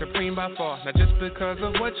you reign supreme by far. Not just because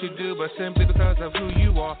of what you do, but simply because of who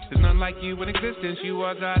you are. There's none like you in existence. You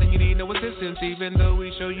are God and you need no assistance. Even though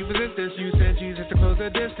we show you resistance, you sent Jesus to close the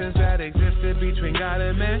distance that existed between God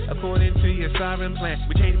and man, according to your sovereign plan.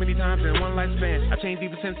 We changed many times in one lifespan. I've changed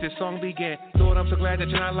even since this song began. Lord, I'm so glad that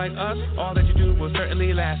you're not like us. All that you do will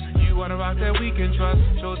certainly last. You are the rock that we can trust.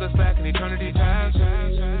 Shows us back in eternity past.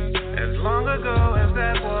 As long ago as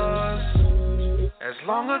that was, as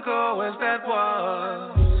long ago as that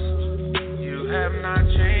was, you have not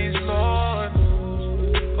changed, Lord.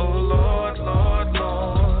 Oh Lord, Lord,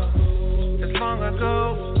 Lord. As long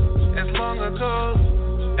ago, as long ago,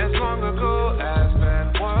 as long ago as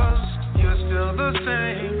that was, you're still the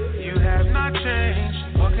same. You have not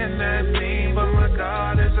changed. What can that mean? But my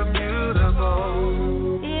God is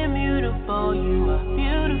immutable. Immutable, you are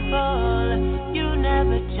beautiful. You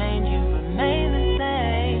never change, you remain the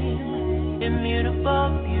same. Immutable,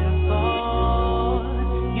 beautiful.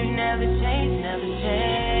 You never change, never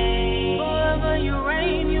change.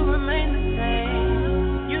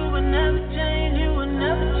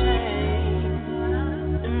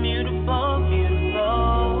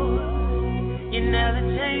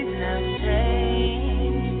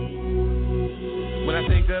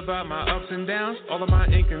 about my ups and downs, all of my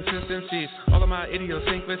inconsistencies, all of my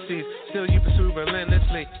idiosyncrasies. Still you pursue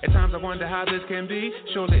relentlessly. At times I wonder how this can be.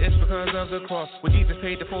 Surely it's because of the cross, where Jesus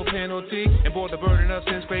paid the full penalty and bore the burden of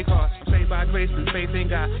sin's great cost. I'm saved by grace and faith in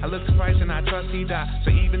God. I look to Christ and I trust He died.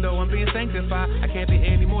 So even though I'm being sanctified, I can't be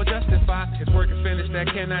any more justified. His work is finished,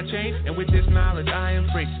 that cannot change. And with this knowledge I am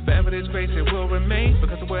free. Forever this grace it will remain,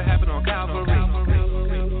 because of what happened on Calvary.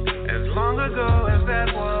 As long ago as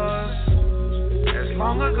that was, as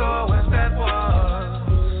long ago as that was,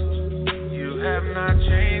 you have not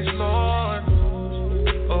changed, Lord.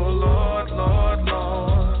 Oh Lord, Lord,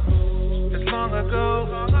 Lord. As long ago,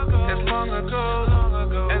 as long ago,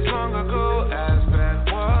 as long ago as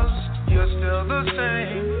that was, you're still the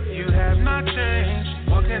same. You have not changed.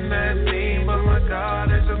 What can that mean? But my God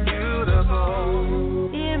is immutable.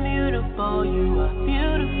 Immutable, you are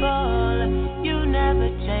beautiful. You never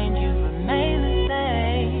change, you remain the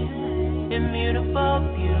same. Immutable,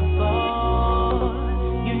 beautiful.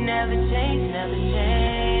 You never change, never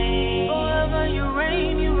change. Forever you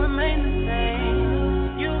reign, you remain the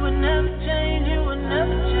same. You will never change, you will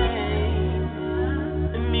never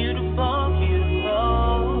change. Immutable,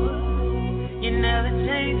 beautiful. You never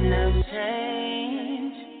change, never change.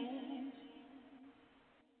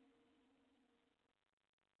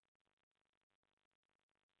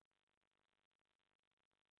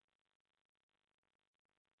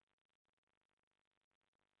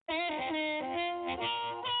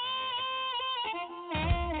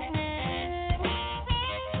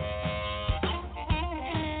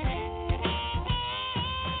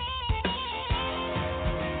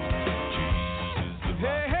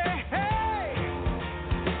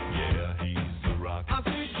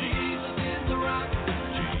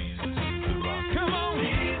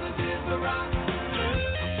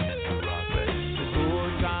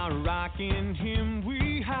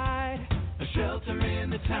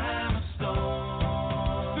 Time of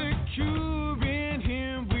storm, secure in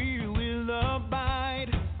Him we will abide.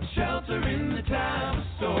 Shelter in the time of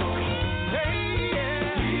storm. Hey,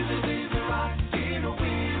 yeah. Jesus is the rock in a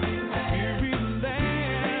weary land.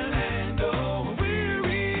 Weary land, oh,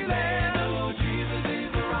 weary land. Oh, Jesus is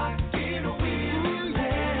the rock in a weary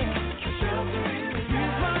land. Shelter in the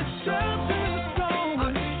time of storm.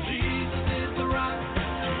 Jesus is the rock.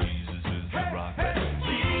 Jesus is the rock.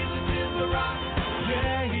 Jesus is the rock.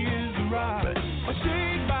 Yeah, He is the rock. A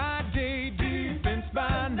shade by day, defense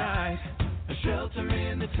by night. A shelter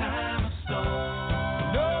in the time of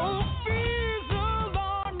storm. No fears, oh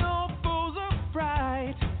Lord, no foes of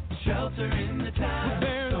fright. Shelter in the time of storm.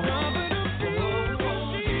 There's nothing to fear.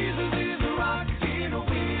 Oh, Jesus is the rock in a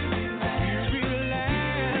weary land. Weary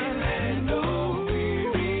land, oh,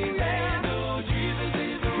 weary land. Oh, Jesus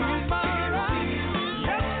is the rock. He's my rock.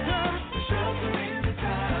 Yes, sir. A shelter in the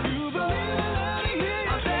time of storm. You believe it, let me hear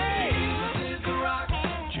you say. Jesus is the rock.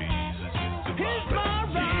 Jesus is the rock. He's my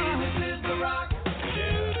rock. Jesus is the rock.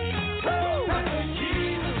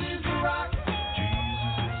 Jesus is the rock.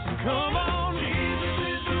 Come on. Jesus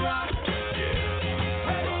is the rock.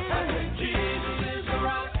 Jesus is the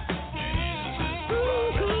rock.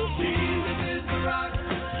 Jesus is the rock.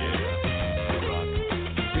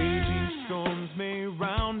 Raging storms may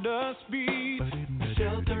round us be,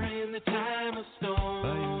 shelter in the time of storm.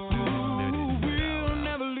 We'll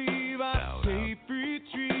never leave our safe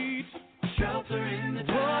retreat. Shelter in the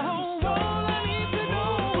time of storm. All I need to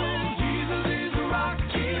know is Jesus is the rock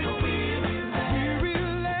in a weary land.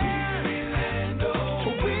 Weary land, oh,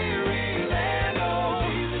 weary land, oh.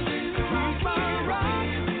 Jesus is the rock. He's my rock.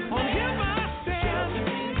 On Him I stand. Shelter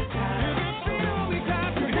in the time of storm. We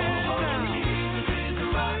got to head down. Jesus is the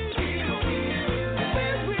rock in a weary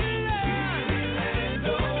land. Weary land,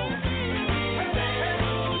 oh, weary land,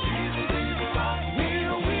 oh. Jesus is the rock in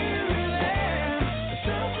a weary land.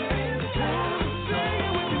 Shelter in the time of storm. Say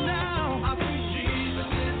it with me now. I say Jesus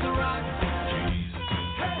is the rock. Jesus is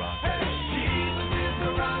the rock. Jesus is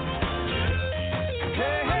the rock.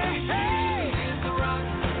 Hey, hey, hey. Jesus is the rock.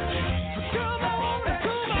 Come on,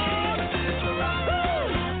 come on. Jesus is the rock.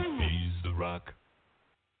 He's the rock.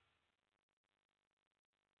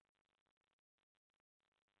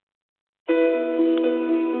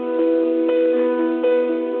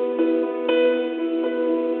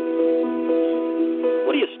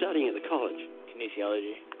 What are you studying at the college?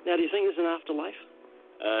 Kinesiology. Now, do you think there's an afterlife?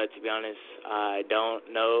 To be honest, I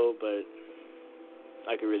don't know, but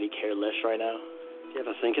I could really care less right now. Do you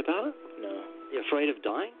ever think about it? No. You afraid of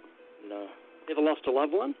dying? No. You ever lost a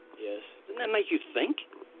loved one? Yes. Doesn't that make you think?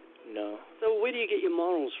 No. So where do you get your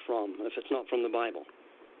morals from if it's not from the Bible?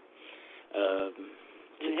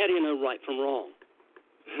 And how do you know right from wrong?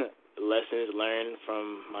 Lessons learned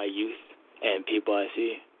from my youth and people I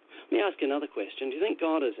see. me ask you another question. Do you think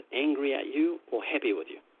God is angry at you or happy with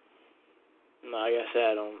you? No, like I said,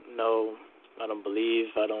 I don't know. I don't believe.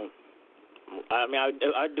 I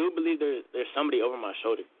do believe there's somebody over my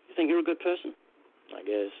shoulder. You think you're a good person? I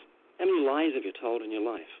guess. How many lies have you told in your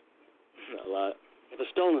life? A lot. Ever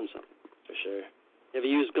stolen something? For sure. Ever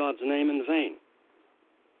used God's name in vain?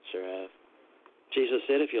 Sure have. Jesus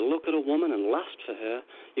said, if you look at a woman and lust for her,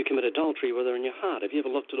 you commit adultery with her in your heart. Have you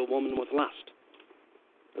ever looked at a woman with lust?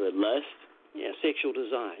 With lust? Yeah, sexual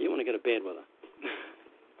desire. You want to go to bed with her.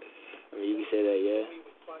 I mean, you can say that, yeah.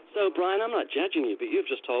 So, Brian, I'm not judging you, but you've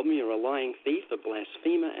just told me you're a lying thief, a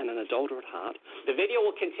blasphemer, and an adulterer at heart. The video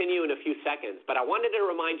will continue in a few seconds, but I wanted to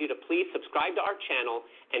remind you to please subscribe to our channel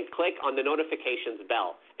and click on the notifications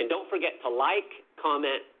bell. And don't forget to like,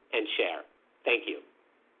 comment, and share. Thank you.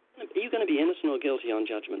 Are you going to be innocent or guilty on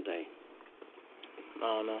Judgment Day? I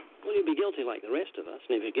don't know. Well, you'll be guilty like the rest of us,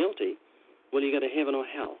 and if you're guilty, will you go to heaven or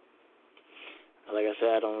hell? Like I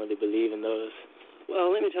said, I don't really believe in those.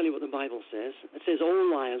 Well, let me tell you what the Bible says. It says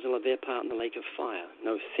all liars will have their part in the lake of fire.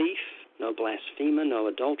 No thief, no blasphemer, no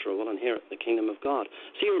adulterer will inherit the kingdom of God.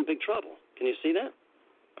 So you're in big trouble. Can you see that?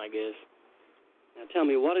 I guess. Now tell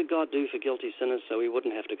me, what did God do for guilty sinners so he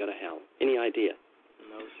wouldn't have to go to hell? Any idea?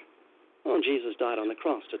 No. Well, Jesus died on the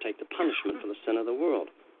cross to take the punishment for the sin of the world.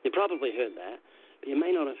 You probably heard that, but you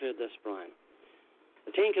may not have heard this, Brian.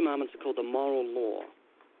 The Ten Commandments are called the moral law.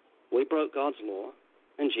 We broke God's law,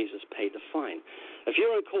 and Jesus paid the fine. If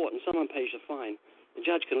you're in court and someone pays your fine, the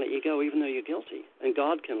judge can let you go even though you're guilty. And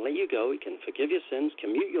God can let you go. He can forgive your sins,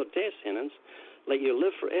 commute your death sentence, let you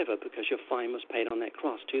live forever because your fine was paid on that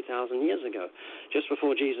cross 2,000 years ago. Just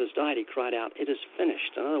before Jesus died, he cried out, "It is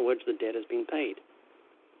finished." In other words, the debt has been paid.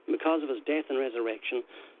 And because of his death and resurrection,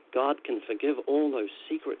 God can forgive all those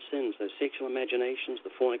secret sins, those sexual imaginations, the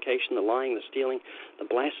fornication, the lying, the stealing, the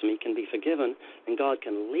blasphemy can be forgiven, and God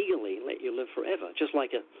can legally let you live forever, just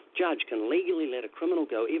like a judge can legally let a criminal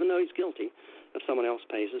go, even though he's guilty, if someone else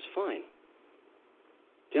pays his fine.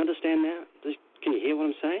 Do you understand that? Can you hear what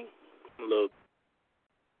I'm saying? A little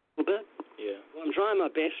bit? Yeah. Well, I'm trying my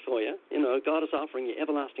best for you. You know, God is offering you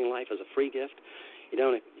everlasting life as a free gift. You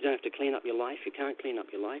don't have to clean up your life. You can't clean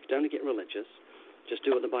up your life. Don't get religious. Just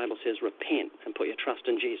do what the Bible says, repent and put your trust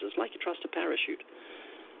in Jesus, like you trust a parachute.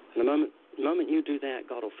 And the moment you do that,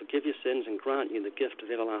 God will forgive your sins and grant you the gift of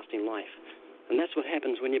everlasting life. And that's what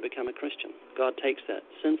happens when you become a Christian. God takes that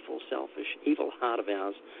sinful, selfish, evil heart of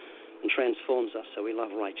ours and transforms us so we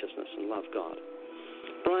love righteousness and love God.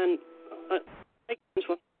 Brian, take this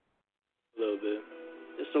one. A little bit.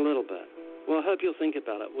 Just a little bit. Well, I hope you'll think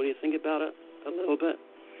about it. Will you think about it a little bit?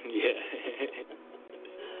 Yeah.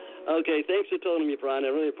 Okay, thanks for telling me, Brian. I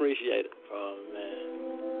really appreciate it. Oh,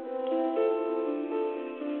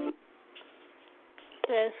 man.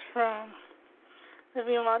 This is from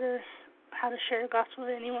Living Water, How to Share the Gospel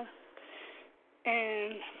with Anyone.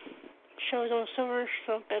 And shows on Silver,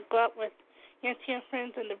 so go out with Yancy and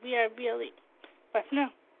friends and the VRB Elite. Bye for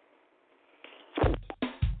now.